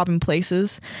around, robbing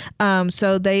places.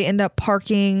 So they end up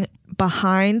parking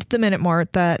behind the Minute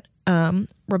Mart that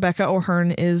Rebecca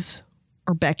O'Hearn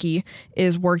Becky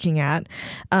is working at.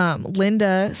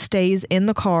 Linda stays in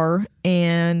the car,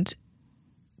 and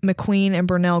McQueen and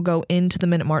Burnell go into the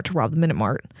Minute Mart to rob the Minute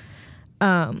Mart.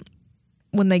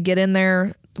 When they get in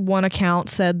there, one account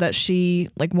said that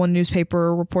one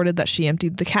newspaper reported that she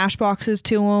emptied the cash boxes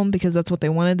to them because that's what they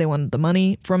wanted. They wanted the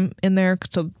money from in there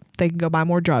so they could go buy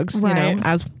more drugs, right.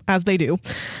 As they do.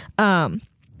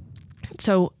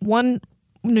 So one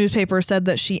newspaper said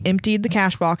that she emptied the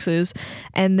cash boxes,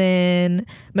 and then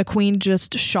McQueen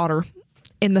just shot her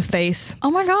in the face.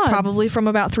 Oh my God. Probably from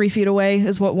about 3 feet away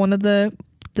is what one of the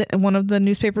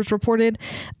newspapers reported.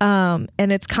 And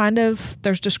it's kind of,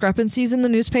 there's discrepancies in the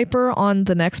newspaper on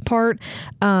the next part.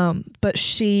 But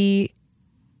she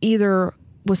either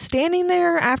was standing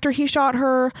there after he shot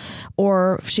her,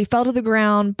 or she fell to the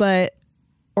ground,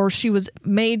 or she was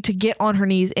made to get on her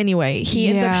knees anyway. He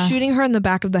ends up shooting her in the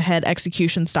back of the head,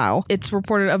 execution style. It's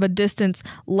reported of a distance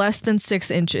less than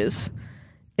 6 inches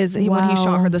when he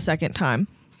shot her the second time.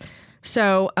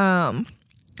 So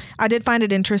I did find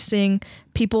it interesting.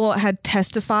 People had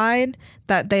testified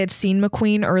that they had seen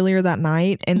McQueen earlier that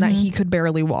night and that he could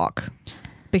barely walk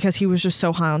because he was just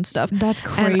so high on stuff. That's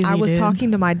crazy. And I was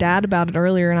talking to my dad about it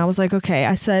earlier, and I was like, okay,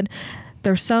 I said,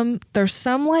 there's some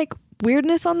like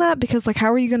weirdness on that, because like,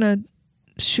 how are you gonna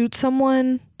shoot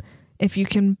someone if you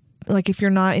can, like, if you're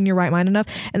not in your right mind enough?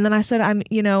 And then I said,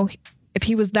 if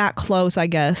he was that close, I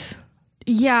guess.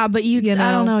 Yeah, but I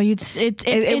don't know.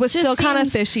 It was still kind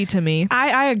of fishy to me.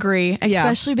 I agree,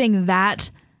 especially being that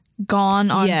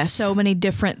gone on so many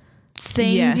different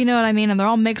things. Yes. You know what I mean? And they're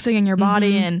all mixing in your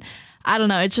body, and I don't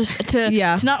know. It's just to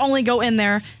not only go in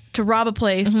there to rob a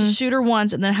place, to shoot her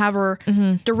once, and then have her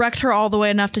direct her all the way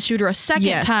enough to shoot her a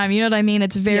second time. You know what I mean?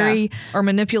 It's very or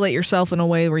manipulate yourself in a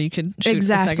way where you could shoot a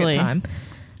second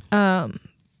time.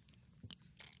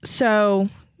 So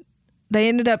they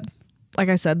ended up, like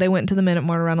I said, they went to the Minute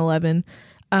Mart around 11.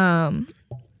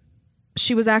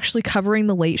 She was actually covering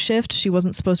the late shift. She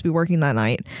wasn't supposed to be working that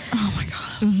night. Oh my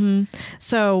God.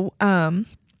 So,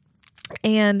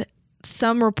 and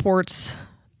some reports,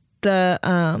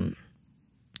 the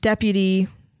deputy,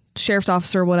 sheriff's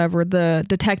officer, whatever, the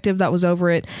detective that was over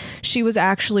it, she was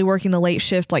actually working the late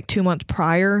shift like 2 months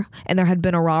prior, and there had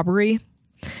been a robbery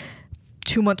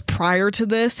 2 months prior to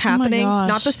this happening.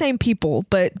 Not the same people,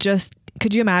 but just,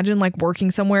 could you imagine like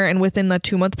working somewhere and within the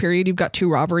 2 month period you've got 2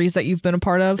 robberies that you've been a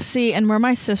part of? See, and where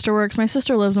my sister works, my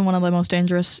sister lives in one of the most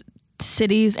dangerous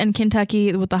cities in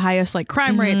Kentucky with the highest like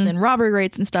crime rates and robbery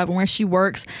rates and stuff. And where she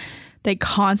works, they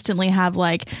constantly have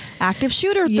like active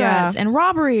shooter threats and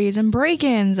robberies and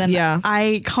break-ins. And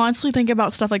I constantly think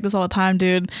about stuff like this all the time,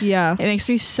 dude. Yeah. It makes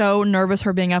me so nervous,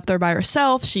 her being up there by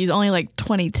herself. She's only like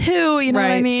 22, you know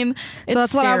what I mean? So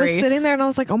that's scary. What I was sitting there and I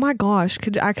was like, oh my gosh,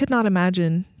 I could not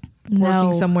imagine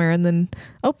working somewhere and then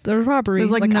there's robbery.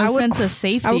 There's like no sense of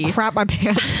safety. I would crap my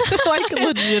pants. Like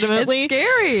legitimately. It's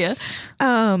scary.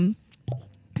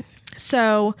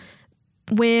 So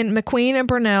when McQueen and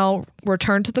Burnell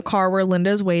returned to the car where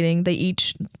Linda is waiting, they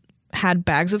each had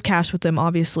bags of cash with them,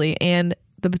 obviously, and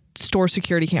the store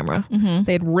security camera.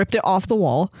 They had ripped it off the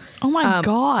wall. Oh my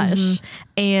gosh.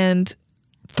 And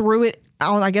threw it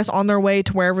on, I guess, on their way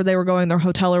to wherever they were going, their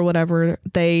hotel or whatever.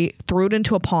 They threw it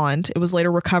into a pond. It was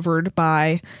later recovered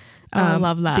by I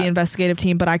love that. The investigative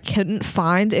team, but I couldn't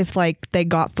find if like they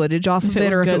got footage off of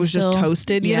it or if it was just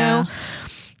toasted, you know?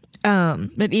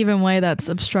 But even way, that's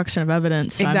obstruction of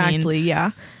evidence. So Exactly.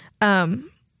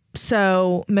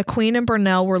 So McQueen and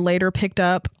Burnell were later picked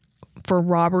up for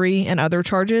robbery and other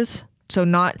charges. So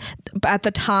not at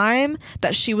the time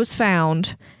that she was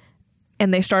found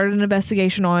and they started an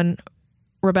investigation on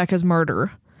Rebecca's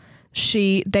murder,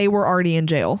 they were already in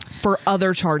jail for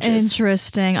other charges.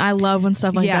 Interesting. I love when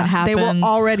stuff like that happens. They were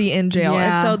already in jail.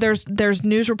 And so there's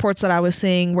news reports that I was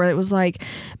seeing where it was like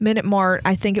Minute Mart,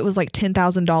 I think it was like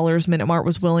 $10,000 Minute Mart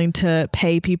was willing to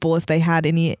pay people if they had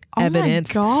any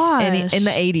evidence. Oh my gosh. In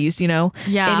the 80s, you know?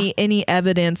 Yeah. Any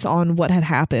evidence on what had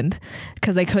happened,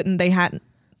 because they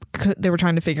were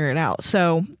trying to figure it out.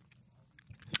 So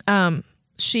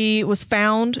she was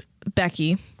found,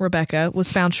 Rebecca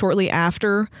was found shortly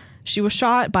after she was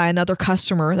shot by another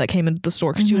customer that came into the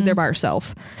store because she was there by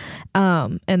herself.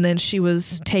 And then she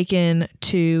was taken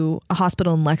to a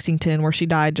hospital in Lexington where she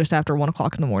died just after 1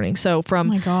 o'clock in the morning. So from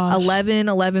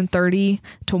 11:30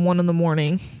 to 1 in the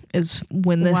morning is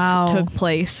when this took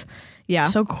place. Yeah.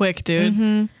 So quick,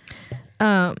 dude.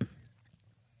 They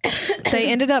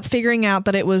ended up figuring out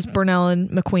that it was Burnell and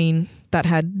McQueen that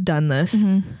had done this.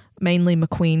 mainly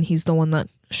McQueen. He's the one that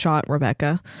shot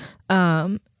Rebecca.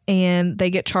 And they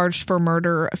get charged for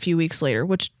murder a few weeks later,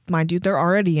 which, mind you, they're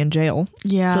already in jail.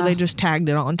 Yeah. So they just tagged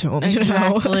it onto him.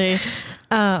 Exactly.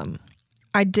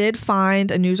 I did find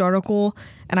a news article,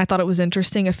 and I thought it was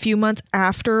interesting. A few months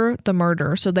after the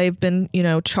murder, so they've been,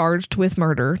 charged with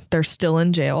murder. They're still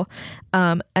in jail.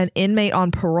 An inmate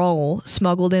on parole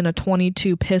smuggled in a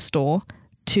 .22 pistol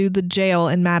to the jail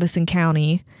in Madison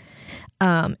County.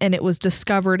 And it was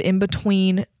discovered in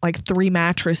between like 3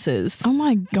 mattresses. Oh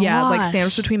my gosh. Yeah, like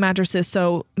sandwiched between mattresses.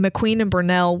 So McQueen and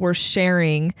Burnell were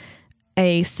sharing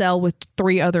a cell with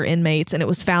 3 other inmates, and it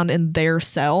was found in their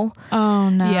cell. Oh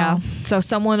no. Yeah. So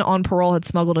someone on parole had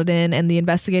smuggled it in, and the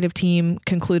investigative team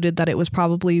concluded that it was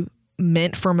probably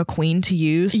meant for McQueen to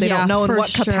use. They don't know in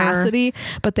what capacity,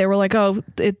 but they were like, oh,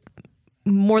 it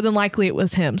more than likely it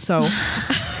was him. So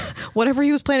whatever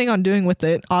he was planning on doing with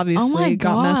it obviously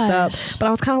got messed up. But I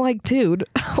was kind of like, dude,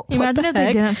 imagine if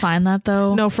they didn't find that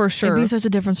though. No, for sure. It'd be such a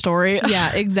different story.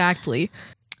 Yeah, exactly.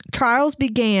 Trials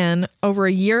began over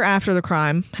a year after the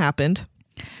crime happened.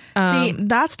 See,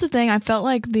 that's the thing. I felt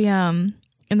like the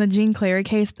in the Jean Clary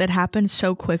case that happened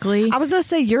so quickly. I was gonna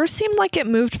say yours seemed like it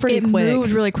moved pretty quick. It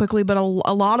moved really quickly, but a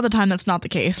lot of the time that's not the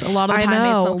case. A lot of the time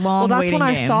it's a long that's waiting when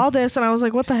I game. saw this and I was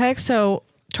like, what the heck? So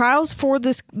trials for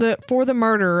the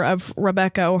murder of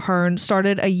Rebecca O'Hearn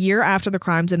started a year after the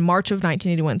crimes in March of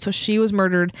 1981. So she was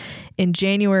murdered in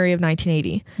January of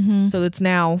 1980. Mm-hmm. So it's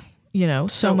now,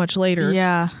 so much later.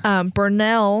 Yeah.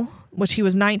 Burnell, which he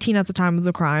was 19 at the time of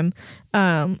the crime,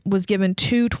 was given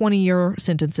 2 20-year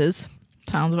sentences.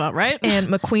 Sounds about right. And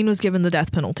McQueen was given the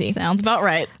death penalty. Sounds about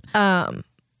right.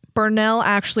 Burnell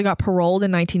actually got paroled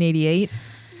in 1988.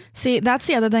 See, that's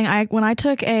the other thing. When I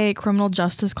took a criminal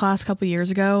justice class a couple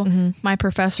years ago, my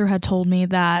professor had told me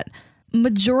that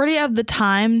majority of the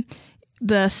time,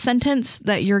 the sentence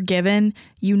that you're given,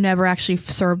 you never actually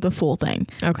serve the full thing.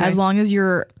 Okay. As long as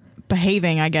you're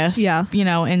behaving, I guess. Yeah.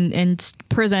 In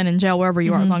prison, in jail, wherever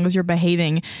you are, as long as you're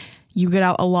behaving, you get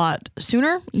out a lot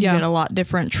sooner. You get a lot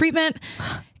different treatment.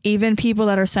 Even people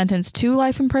that are sentenced to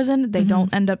life in prison, they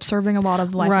don't end up serving a lot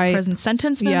of life in prison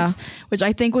sentences, which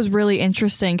I think was really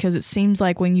interesting because it seems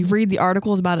like when you read the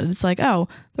articles about it, it's like, oh,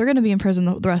 they're going to be in prison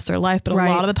the rest of their life. But a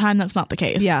lot of the time, that's not the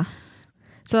case. Yeah.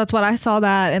 So that's what I saw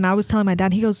that. And I was telling my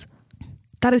dad, he goes,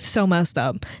 that is so messed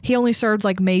up. He only served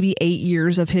like maybe 8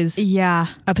 years of his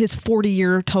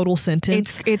 40-year total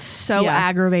sentence. It's so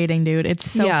aggravating, dude. It's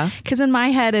so, because in my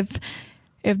head, if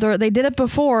they did it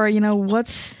before,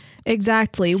 what's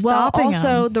exactly. Well,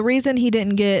 also the reason he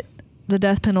didn't get the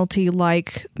death penalty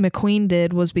like McQueen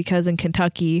did was because in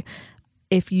Kentucky,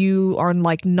 if you are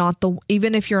like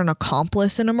even if you're an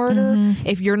accomplice in a murder,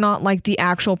 if you're not like the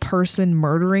actual person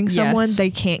murdering someone, they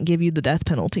can't give you the death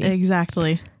penalty.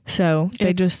 Exactly. So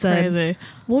they just said, crazy.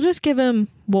 We'll just give him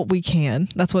what we can.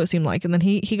 That's what it seemed like. And then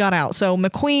he got out. So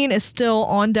McQueen is still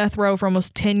on death row for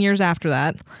almost 10 years after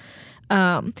that.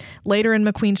 Later in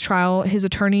McQueen's trial, his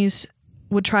attorneys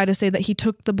would try to say that he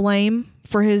took the blame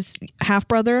for his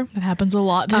half-brother. That happens a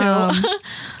lot too.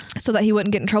 So that he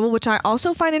wouldn't get in trouble, which I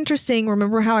also find interesting.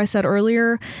 Remember how I said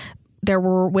earlier there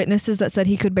were witnesses that said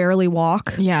he could barely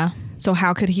walk? Yeah. So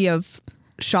how could he have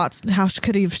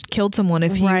killed someone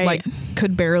if he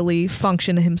could barely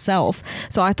function himself?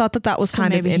 So I thought that was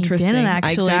kind of interesting. He didn't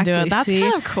actually do it. That's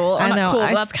kind of cool. I know. Cool.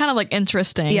 That's kind of like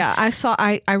interesting. Yeah.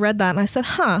 I read that and I said,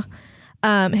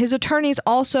 his attorneys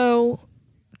also,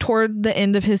 toward the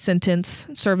end of his sentence,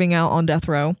 serving out on death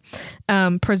row,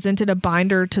 presented a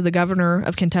binder to the governor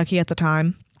of Kentucky at the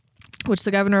time, which the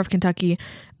governor of Kentucky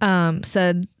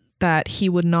said that he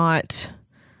would not,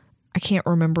 I can't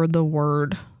remember the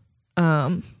word,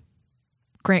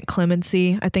 grant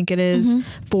clemency, I think it is,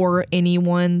 for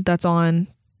anyone that's on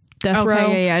death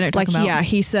row. Yeah, I know what you're talking about.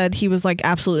 He said he was like,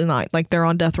 absolutely not. Like, they're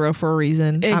on death row for a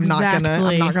reason. Exactly.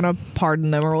 I'm not gonna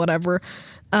pardon them or whatever.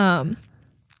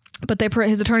 But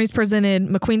McQueen's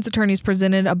attorneys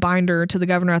presented a binder to the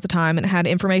governor at the time, and it had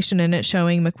information in it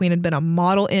showing McQueen had been a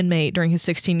model inmate during his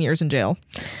 16 years in jail.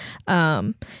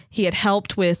 He had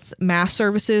helped with mass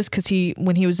services because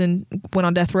when he went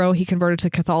on death row, he converted to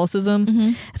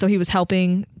Catholicism. So he was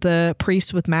helping the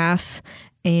priest with mass,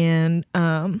 and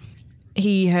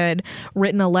he had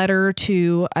written a letter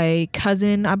to a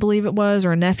cousin, I believe it was,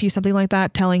 or a nephew, something like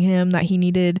that, telling him that he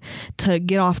needed to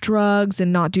get off drugs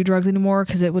and not do drugs anymore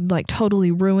because it would like totally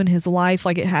ruin his life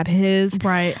like it had his.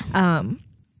 Right.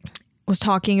 Was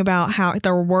talking about how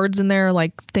there were words in there,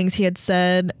 like things he had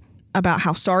said about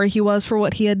how sorry he was for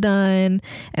what he had done,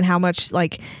 and how much,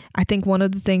 like, I think one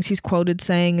of the things he's quoted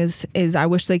saying is I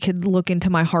wish they could look into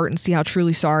my heart and see how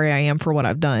truly sorry I am for what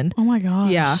I've done. Oh my gosh.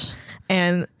 Yeah.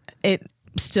 And it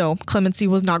still, clemency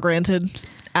was not granted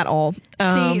at all.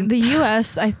 See, the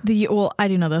U.S., I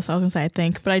do know this. I was going to say I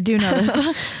think, but I do know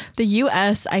this. The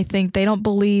U.S., I think they don't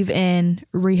believe in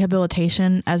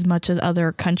rehabilitation as much as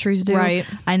other countries do. Right.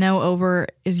 I know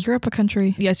is Europe a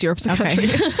country? Yes, Europe's a country.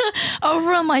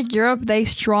 Over in like Europe, they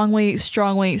strongly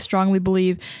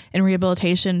believe in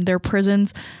rehabilitation. Their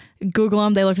prisons, Google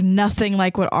them, they look nothing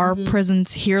like what our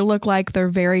prisons here look like. They're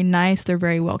very nice. They're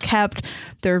very well kept.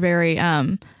 They're very,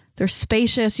 they're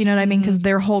spacious, you know what I mean? Because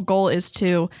their whole goal is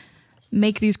to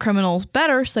make these criminals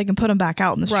better so they can put them back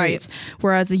out in the streets. Right.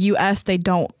 Whereas the U.S., they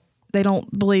don't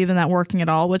believe in that working at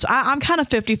all, which I'm kind of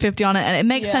 50-50 on it. And it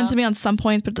makes sense to me on some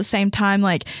points, but at the same time,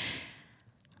 like,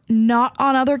 not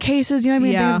on other cases, you know what I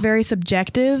mean? I think it's very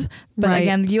subjective. But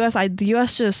again, the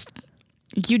U.S. just,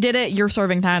 you did it, you're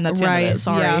serving time. That's the end of it.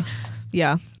 Sorry.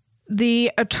 Yeah.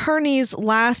 The attorney's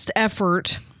last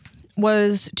effort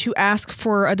was to ask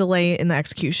for a delay in the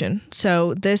execution.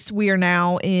 So we are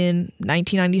now in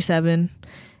 1997,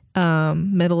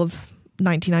 middle of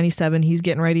 1997. He's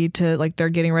getting ready to, they're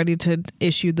getting ready to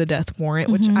issue the death warrant,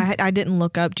 which I didn't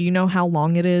look up. Do you know how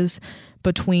long it is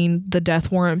between the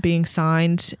death warrant being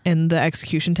signed and the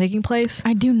execution taking place?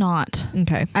 I do not.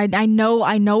 Okay. I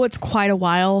know it's quite a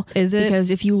while. Is it? Because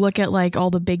if you look at like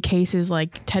all the big cases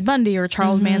like Ted Bundy or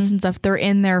Charles Manson stuff, they're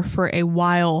in there for a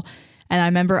while.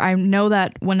 And I know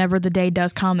that whenever the day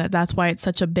does come, that's why it's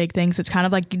such a big thing. So it's kind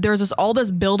of like there's all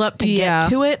this build up to get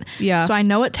to it. Yeah. So I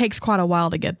know it takes quite a while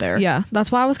to get there. Yeah.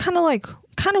 That's why I was kind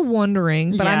of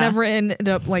wondering, but I never ended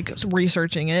up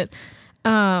researching it.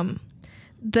 So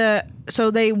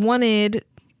they wanted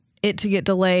it to get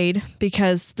delayed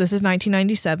because this is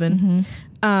 1997.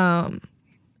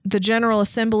 The General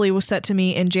Assembly was set to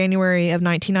meet in January of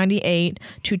 1998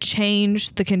 to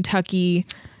change the Kentucky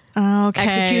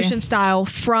execution style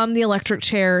from the electric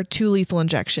chair to lethal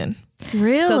injection.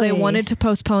 Really? So they wanted to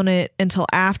postpone it until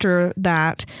after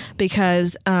that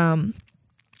because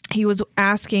they were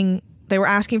asking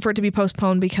for it to be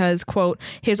postponed because, quote,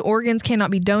 his organs cannot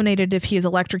be donated if he is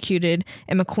electrocuted,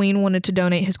 and McQueen wanted to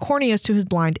donate his corneas to his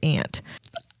blind aunt.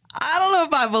 I don't know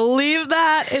if I believe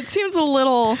that. It seems a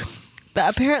little...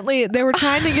 Apparently, they were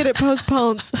trying to get it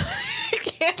postponed. You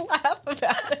can't laugh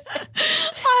about it.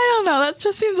 I don't know. That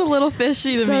just seems a little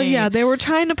fishy to me. So, yeah, they were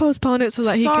trying to postpone it so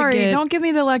that he could get... don't give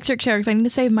me the electric chair because I need to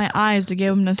save my eyes to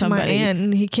give them to somebody. My aunt,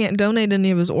 and he can't donate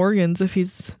any of his organs if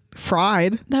he's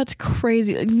fried. That's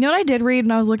crazy. You know what I did read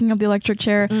when I was looking up the electric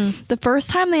chair? The first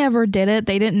time they ever did it,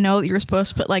 they didn't know that you were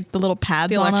supposed to put the little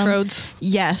pads on electrodes. Them.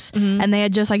 Yes. And they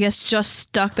had just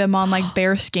stuck them on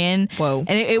bare skin. Whoa.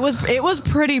 And it was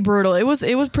pretty brutal. It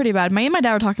was pretty bad. Me and my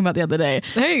dad were talking about it the other day.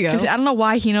 There you go. I don't know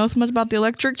why he knows so much about the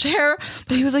electric chair,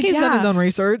 but he was like, he's done his own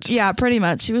research. Yeah, pretty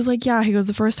much. He was like, yeah, he goes,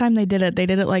 the first time they did it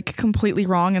completely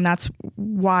wrong, and that's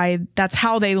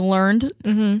how they learned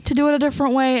to do it a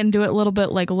different way and do it a little bit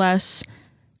less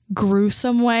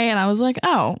gruesome way. And I was like,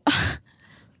 oh,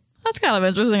 that's kind of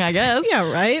interesting, I guess. Yeah,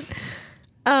 right.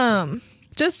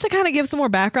 Just to kind of give some more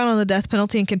background on the death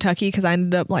penalty in Kentucky, because I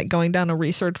ended up going down a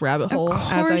research rabbit hole. Of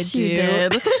course you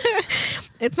did.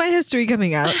 It's my history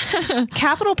coming out.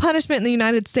 Capital punishment in the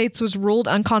United States was ruled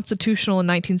unconstitutional in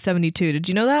 1972. Did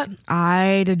you know that?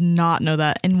 I did not know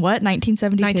that. In what?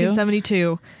 1972?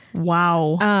 1972.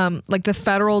 Wow. The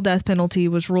federal death penalty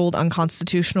was ruled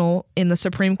unconstitutional in the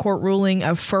Supreme Court ruling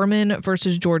of Furman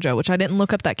versus Georgia, which I didn't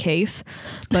look up that case,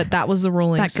 but that was the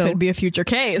ruling. That could be a future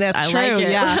case. That's true. Like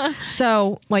it. Yeah.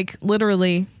 So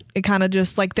literally, it kind of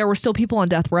just there were still people on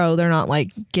death row. They're not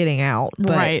getting out,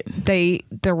 but right.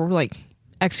 There were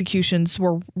executions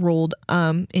were ruled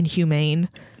inhumane.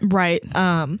 Right. So,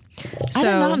 I did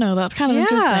not know that. That's kind of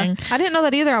interesting. I didn't know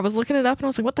that either. I was looking it up and I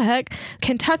was like, what the heck?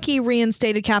 Kentucky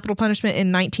reinstated capital punishment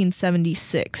in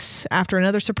 1976 after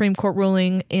another Supreme Court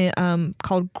ruling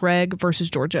called Gregg versus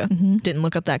Georgia. Didn't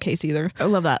look up that case either. I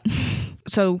love that.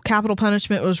 So capital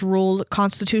punishment was ruled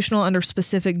constitutional under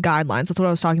specific guidelines. That's what I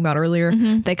was talking about earlier.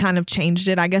 They kind of changed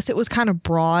it. I guess it was kind of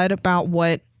broad about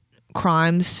what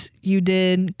crimes you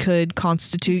did could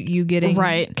constitute you getting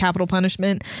capital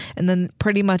punishment, and then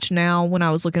pretty much now when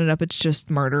I was looking it up, it's just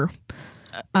murder.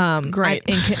 Great.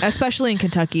 Especially in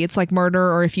Kentucky, it's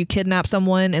murder, or if you kidnap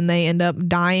someone and they end up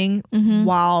dying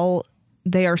while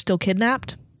they are still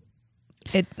kidnapped,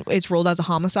 it's ruled as a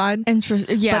homicide.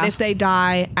 Yeah. But if they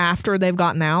die after they've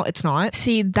gotten out, it's not.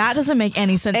 See, that doesn't make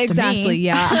any sense to me. Exactly.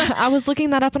 Yeah. I was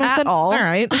looking that up and I said, all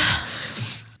right.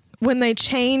 When they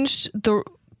changed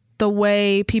the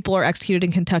way people are executed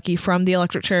in Kentucky from the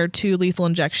electric chair to lethal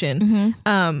injection,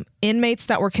 inmates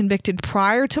that were convicted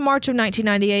prior to March of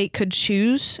 1998 could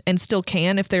choose, and still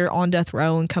can if they're on death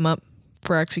row and come up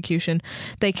for execution,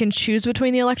 they can choose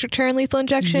between the electric chair and lethal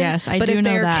injection. Yes, I but do if know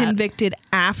they're that. convicted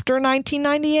after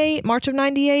 1998, March of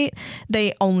 98,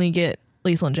 they only get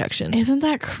lethal injection. Isn't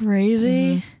that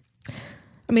crazy?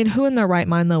 I mean, who in their right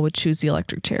mind though would choose the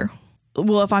electric chair?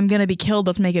 Well, if I'm gonna be killed,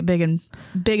 let's make it big and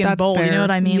That's bold. fair. You know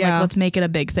what I mean? Yeah. Like, let's make it a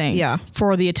big thing. Yeah.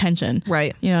 For the attention.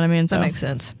 Right. You know what I mean? So That makes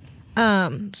sense.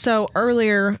 So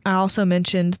earlier I also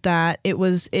mentioned that it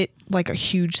like a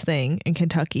huge thing in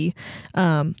Kentucky.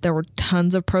 There were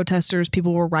tons of protesters.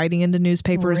 People were writing into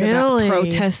newspapers about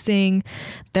protesting.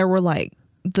 There were like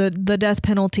the death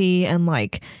penalty, and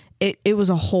like it was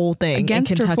a whole thing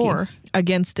Against in Kentucky. or for?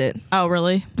 Against it. Oh,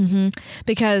 really?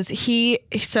 Because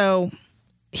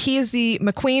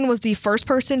McQueen was the first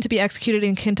person to be executed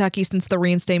in Kentucky since the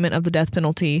reinstatement of the death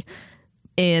penalty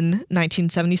in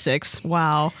 1976.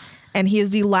 Wow. And he is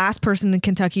the last person in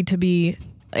Kentucky to be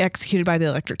executed by the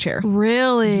electric chair.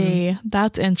 Really?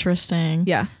 That's interesting.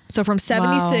 Yeah. So from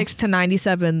 76 to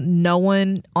 97, no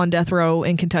one on death row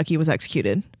in Kentucky was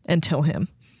executed until him.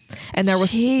 And there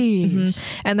was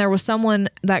and there was someone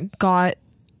that got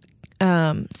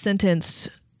sentenced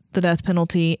the death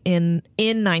penalty in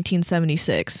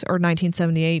 1976 or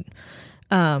 1978,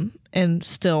 and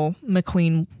still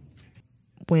McQueen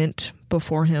went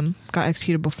before him, got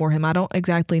executed before him. I don't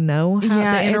exactly know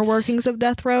how the inner workings of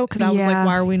death row, because I was like,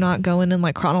 why are we not going in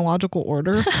like chronological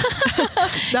order?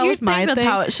 That was my thing. That's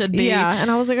how it should be. Yeah, and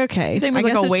I was like, okay, I guess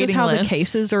like a it's waiting just how list. the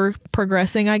cases are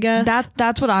progressing, I guess.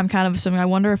 That's what I'm kind of assuming. I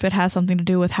wonder if it has something to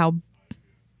do with how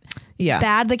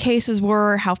bad the cases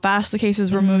were, how fast the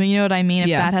cases were moving. You know what I mean? If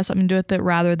that has something to do with it,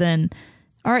 rather than,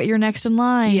 all right, you're next in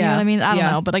line. You know what I mean? I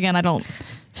don't know. But again, I don't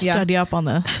study up on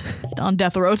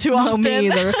death row too often. Me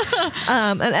either.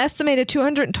 An estimated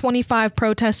 225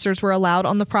 protesters were allowed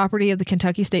on the property of the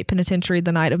Kentucky State Penitentiary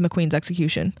the night of McQueen's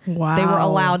execution. Wow. They were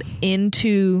allowed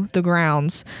into the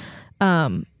grounds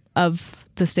of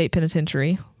the state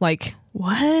penitentiary. Like,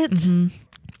 what?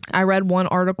 I read one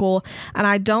article, and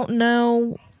I don't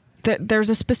know that there's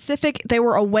a specific, they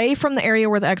were away from the area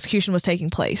where the execution was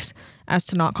taking place as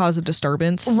to not cause a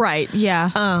disturbance. Right.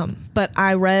 Yeah. But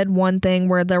I read one thing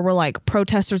where there were like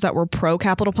protesters that were pro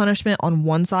capital punishment on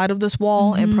one side of this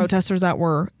wall and protesters that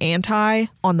were anti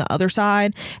on the other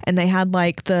side. And they had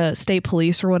like the state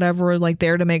police or whatever, like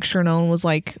there to make sure no one was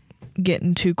like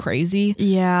getting too crazy.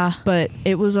 Yeah. But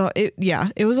it was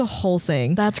a whole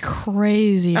thing. That's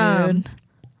crazy, dude.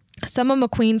 Some of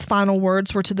McQueen's final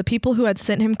words were to the people who had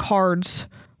sent him cards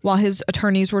while his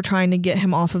attorneys were trying to get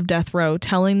him off of death row,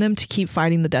 telling them to keep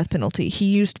fighting the death penalty. He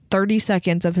used 30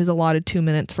 seconds of his allotted 2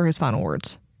 minutes for his final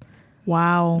words.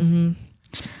 Wow.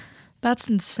 That's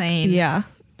insane. Yeah.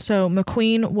 So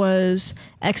McQueen was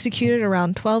executed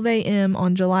around 12 a.m.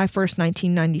 on July 1st,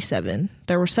 1997.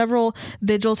 There were several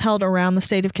vigils held around the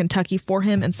state of Kentucky for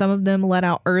him, and some of them let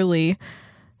out early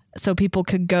so people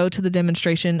could go to the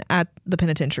demonstration at the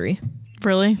penitentiary.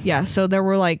 Really? Yeah. So there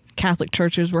were like Catholic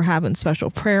churches were having special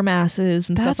prayer masses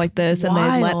and stuff like this. And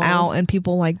they let out and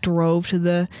people like drove to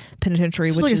the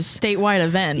penitentiary, which like is a statewide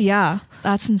event. Yeah.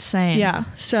 That's insane. Yeah.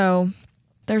 So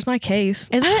there's my case.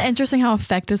 Isn't it interesting how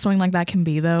effective something like that can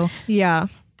be though? Yeah.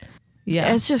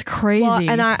 Yeah. It's just crazy. Well,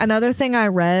 and another thing I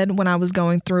read when I was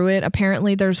going through it,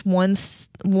 apparently there's one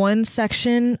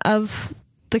section of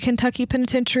the Kentucky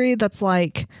penitentiary that's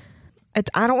like,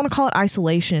 I don't want to call it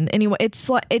isolation. Anyway,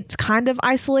 it's kind of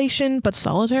isolation, but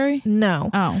solitary? No.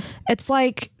 Oh. It's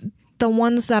like the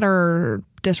ones that are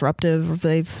disruptive, or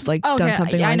they've like done something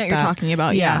like that. I know what you're talking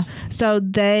about. Yeah. So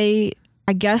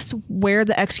I guess where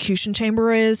the execution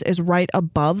chamber is right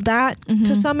above that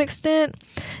to some extent.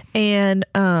 And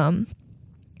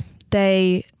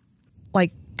they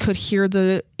like could hear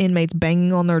the inmates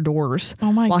banging on their doors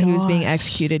while he was being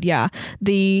executed. Yeah.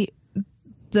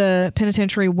 The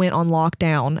penitentiary went on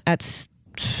lockdown at,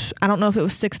 I don't know if it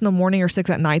was 6 a.m. or 6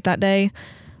 p.m. that day,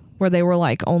 where they were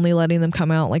like only letting them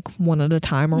come out like one at a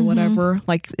time or whatever.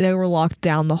 Like they were locked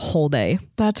down the whole day.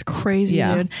 That's crazy, dude.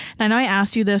 And I know I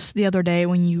asked you this the other day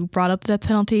when you brought up the death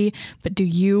penalty, but do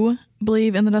you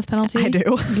believe in the death penalty? I do.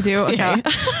 You do? Okay. Yeah.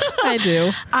 I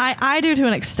do. I do to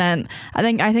an extent. I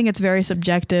think it's very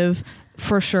subjective.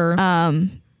 For sure.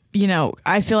 You know,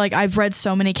 I feel like I've read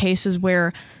so many cases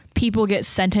where people get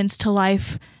sentenced to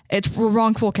life. It's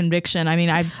wrongful conviction. I mean,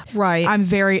 I'm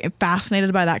very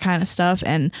fascinated by that kind of stuff.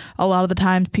 And a lot of the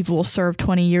times people will serve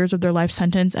 20 years of their life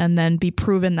sentence and then be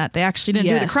proven that they actually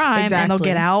didn't do the crime and they'll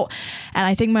get out. And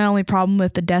I think my only problem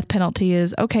with the death penalty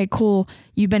is, okay, cool.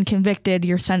 You've been convicted.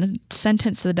 You're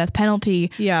sentenced to the death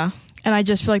penalty. Yeah. And I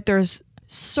just feel like there's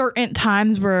certain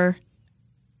times where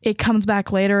it comes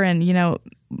back later and, you know,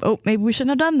 oh, maybe we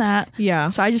shouldn't have done that. Yeah.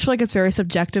 So I just feel like it's very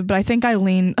subjective, but I think I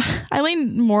lean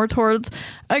more towards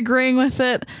agreeing with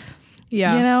it.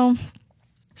 Yeah. You know?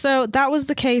 So that was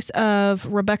the case of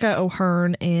Rebecca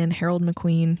O'Hearn and Harold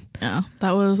McQueen. Yeah,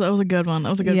 that was a good one. That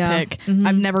was a good pick. Mm-hmm.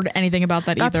 I've never heard anything about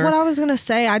that That's either. what I was gonna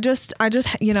say. I just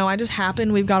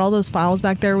happened. We've got all those files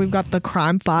back there. We've got the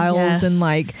crime files and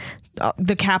like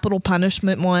the capital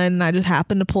punishment one. I just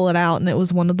happened to pull it out, and it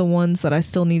was one of the ones that I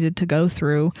still needed to go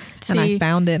through. And I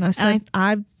found it. And I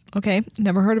said, okay,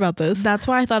 never heard about this. That's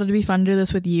why I thought it'd be fun to do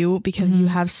this with you, because you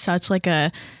have such like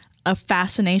a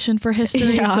fascination for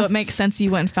history. Yeah. So it makes sense you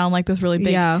went and found like this really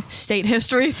big state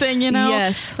history thing, you know?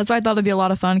 Yes. That's why I thought it'd be a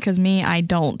lot of fun, because I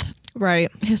don't. Right.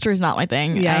 History is not my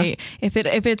thing. Yeah. If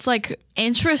it's like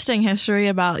interesting history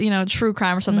about, you know, true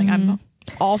crime or something, I'm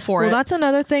all for it. Well, that's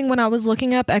another thing. When I was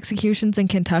looking up executions in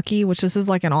Kentucky, which this is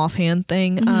like an offhand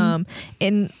thing,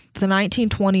 in the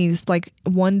 1920s, like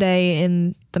one day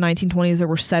in the 1920s, there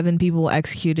were 7 people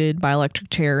executed by electric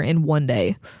chair in one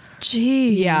day.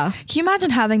 Jeez. Yeah. Can you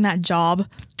imagine having that job?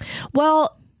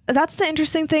 Well, that's the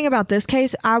interesting thing about this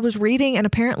case. I was reading, and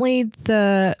apparently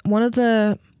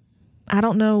I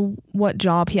don't know what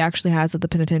job he actually has at the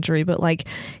penitentiary, but like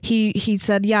he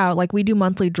said, yeah, like we do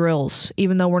monthly drills,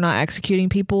 even though we're not executing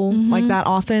people like that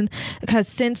often, because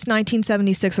since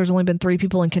 1976, there's only been 3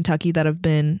 people in Kentucky that have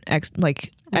been executed.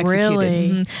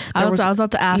 Really? I was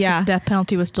about to ask if the death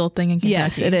penalty was still a thing in Kentucky.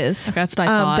 Yes, it is. Okay, that's what I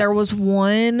thought. There was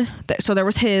one. So there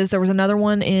was there was another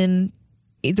one in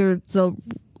either the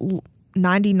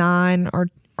 99 or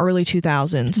early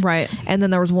 2000s. Right. And then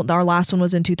there was our last one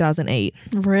was in 2008.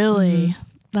 Really?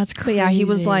 That's crazy. But yeah, he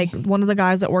was like, one of the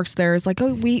guys that works there is like,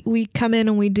 oh, we come in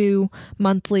and we do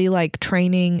monthly like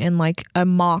training and like a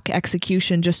mock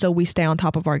execution just so we stay on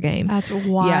top of our game. That's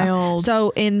wild. Yeah.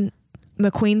 So in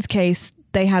McQueen's case,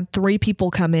 they had 3 people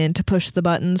come in to push the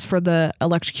buttons for the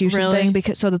electrocution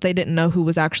thing, so that they didn't know who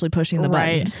was actually pushing the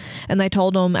button. And they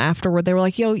told them afterward, they were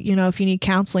like, yo, you know, if you need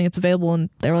counseling, it's available. And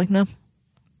they were like, no.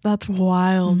 That's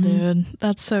wild, dude.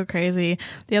 That's so crazy.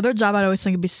 The other job I'd always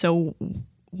think would be so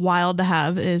wild to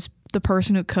have is the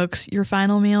person who cooks your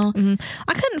final meal.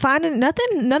 I couldn't find it.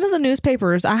 None of the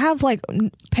newspapers. I have like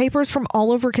papers from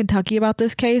all over Kentucky about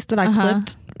this case that I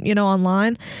clipped, you know,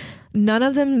 online. None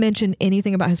of them mentioned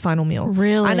anything about his final meal.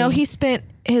 Really? I know he spent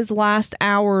his last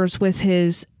hours with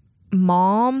his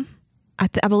mom. I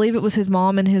believe it was his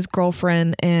mom and his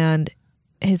girlfriend and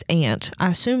his aunt. I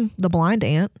assume the blind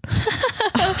aunt.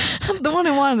 The one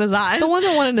who wanted his eyes. The one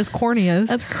that wanted his corneas.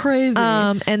 That's crazy.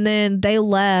 And then they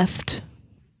left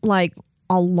like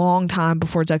a long time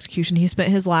before his execution. He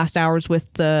spent his last hours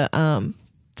with the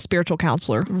spiritual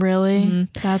counselor. Really?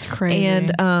 That's crazy.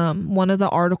 And one of the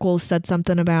articles said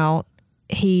something about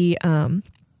the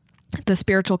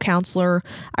spiritual counselor,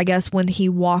 I guess when he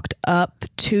walked up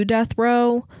to death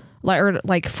row,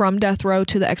 like from death row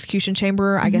to the execution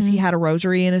chamber, I guess he had a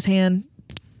rosary in his hand.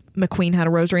 McQueen had a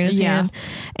rosary in his hand,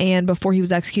 and before he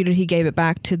was executed, he gave it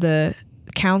back to the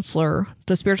counselor,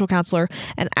 the spiritual counselor,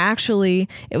 and actually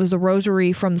it was a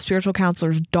rosary from the spiritual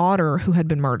counselor's daughter who had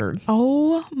been murdered.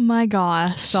 Oh my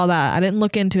gosh. Saw that. I didn't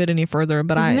look into it any further,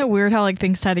 but Isn't it weird how like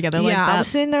things tie together like that? I was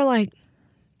sitting there like,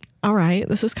 all right,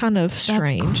 this is kind of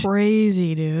strange. That's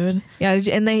crazy, dude. Yeah,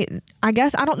 and I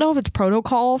guess, I don't know if it's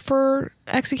protocol for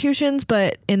executions,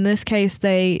 but in this case,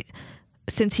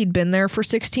 since he'd been there for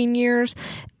 16 years,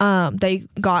 they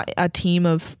got a team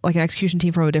of like an execution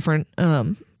team from a different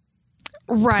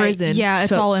prison. Yeah,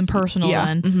 it's all impersonal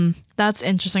then. That's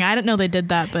interesting. I didn't know they did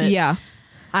that, but yeah,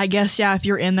 I guess if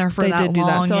you're in there for that long. They did do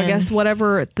that. So I guess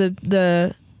whatever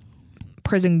the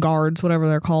prison guards, whatever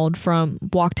they're called,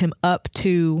 walked him up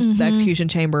to the execution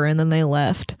chamber, and then they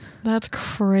left. That's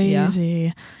crazy.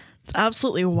 Yeah. It's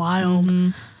absolutely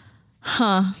wild.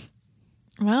 Huh.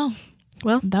 Well,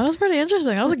 that was pretty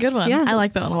interesting. That was a good one. Yeah. I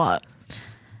like that one a lot.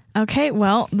 Okay,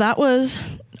 well, that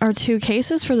was our 2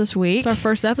 cases for this week. It's our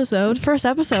first episode. First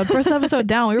episode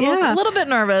down. We were both a little bit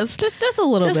nervous. Just a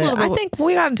little bit. I think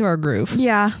we got into our groove.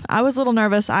 Yeah, I was a little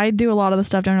nervous. I do a lot of the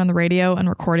stuff down on the radio and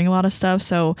recording a lot of stuff,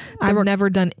 so I've never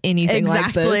done anything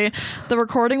like this. The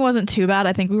recording wasn't too bad.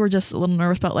 I think we were just a little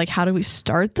nervous about like, how do we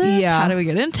start this? How do we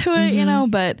get into it? You know,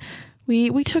 but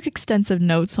we took extensive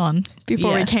notes on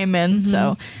before we came in,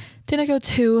 so didn't go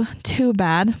too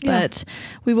bad, but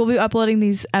we will be uploading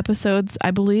these episodes,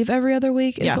 I believe, every other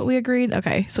week is what we agreed.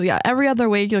 Okay, so every other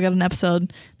week you'll get an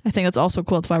episode. I think that's also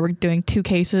cool. That's why we're doing 2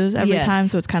 cases every time,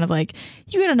 so it's kind of like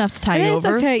you get enough to tie you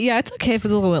over. Okay, it's okay if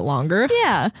it's a little bit longer.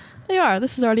 Yeah, they are.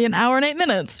 This is already an hour and 8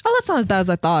 minutes. Oh, that's not as bad as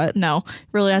I thought. No,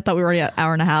 really, I thought we were already at an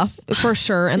hour and a half for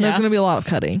sure, and there's going to be a lot of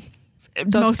cutting.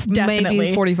 So most definitely.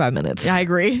 Maybe 45 minutes. Yeah, I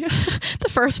agree. The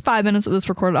first 5 minutes of this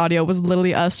recorded audio was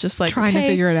literally us just like trying to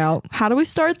figure it out. How do we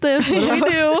start this? What do we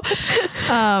do?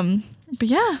 But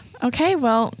yeah. Okay.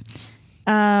 Well,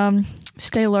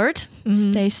 stay alert,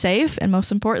 stay safe, and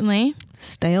most importantly,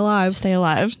 Stay alive. Stay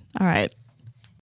alive. All right.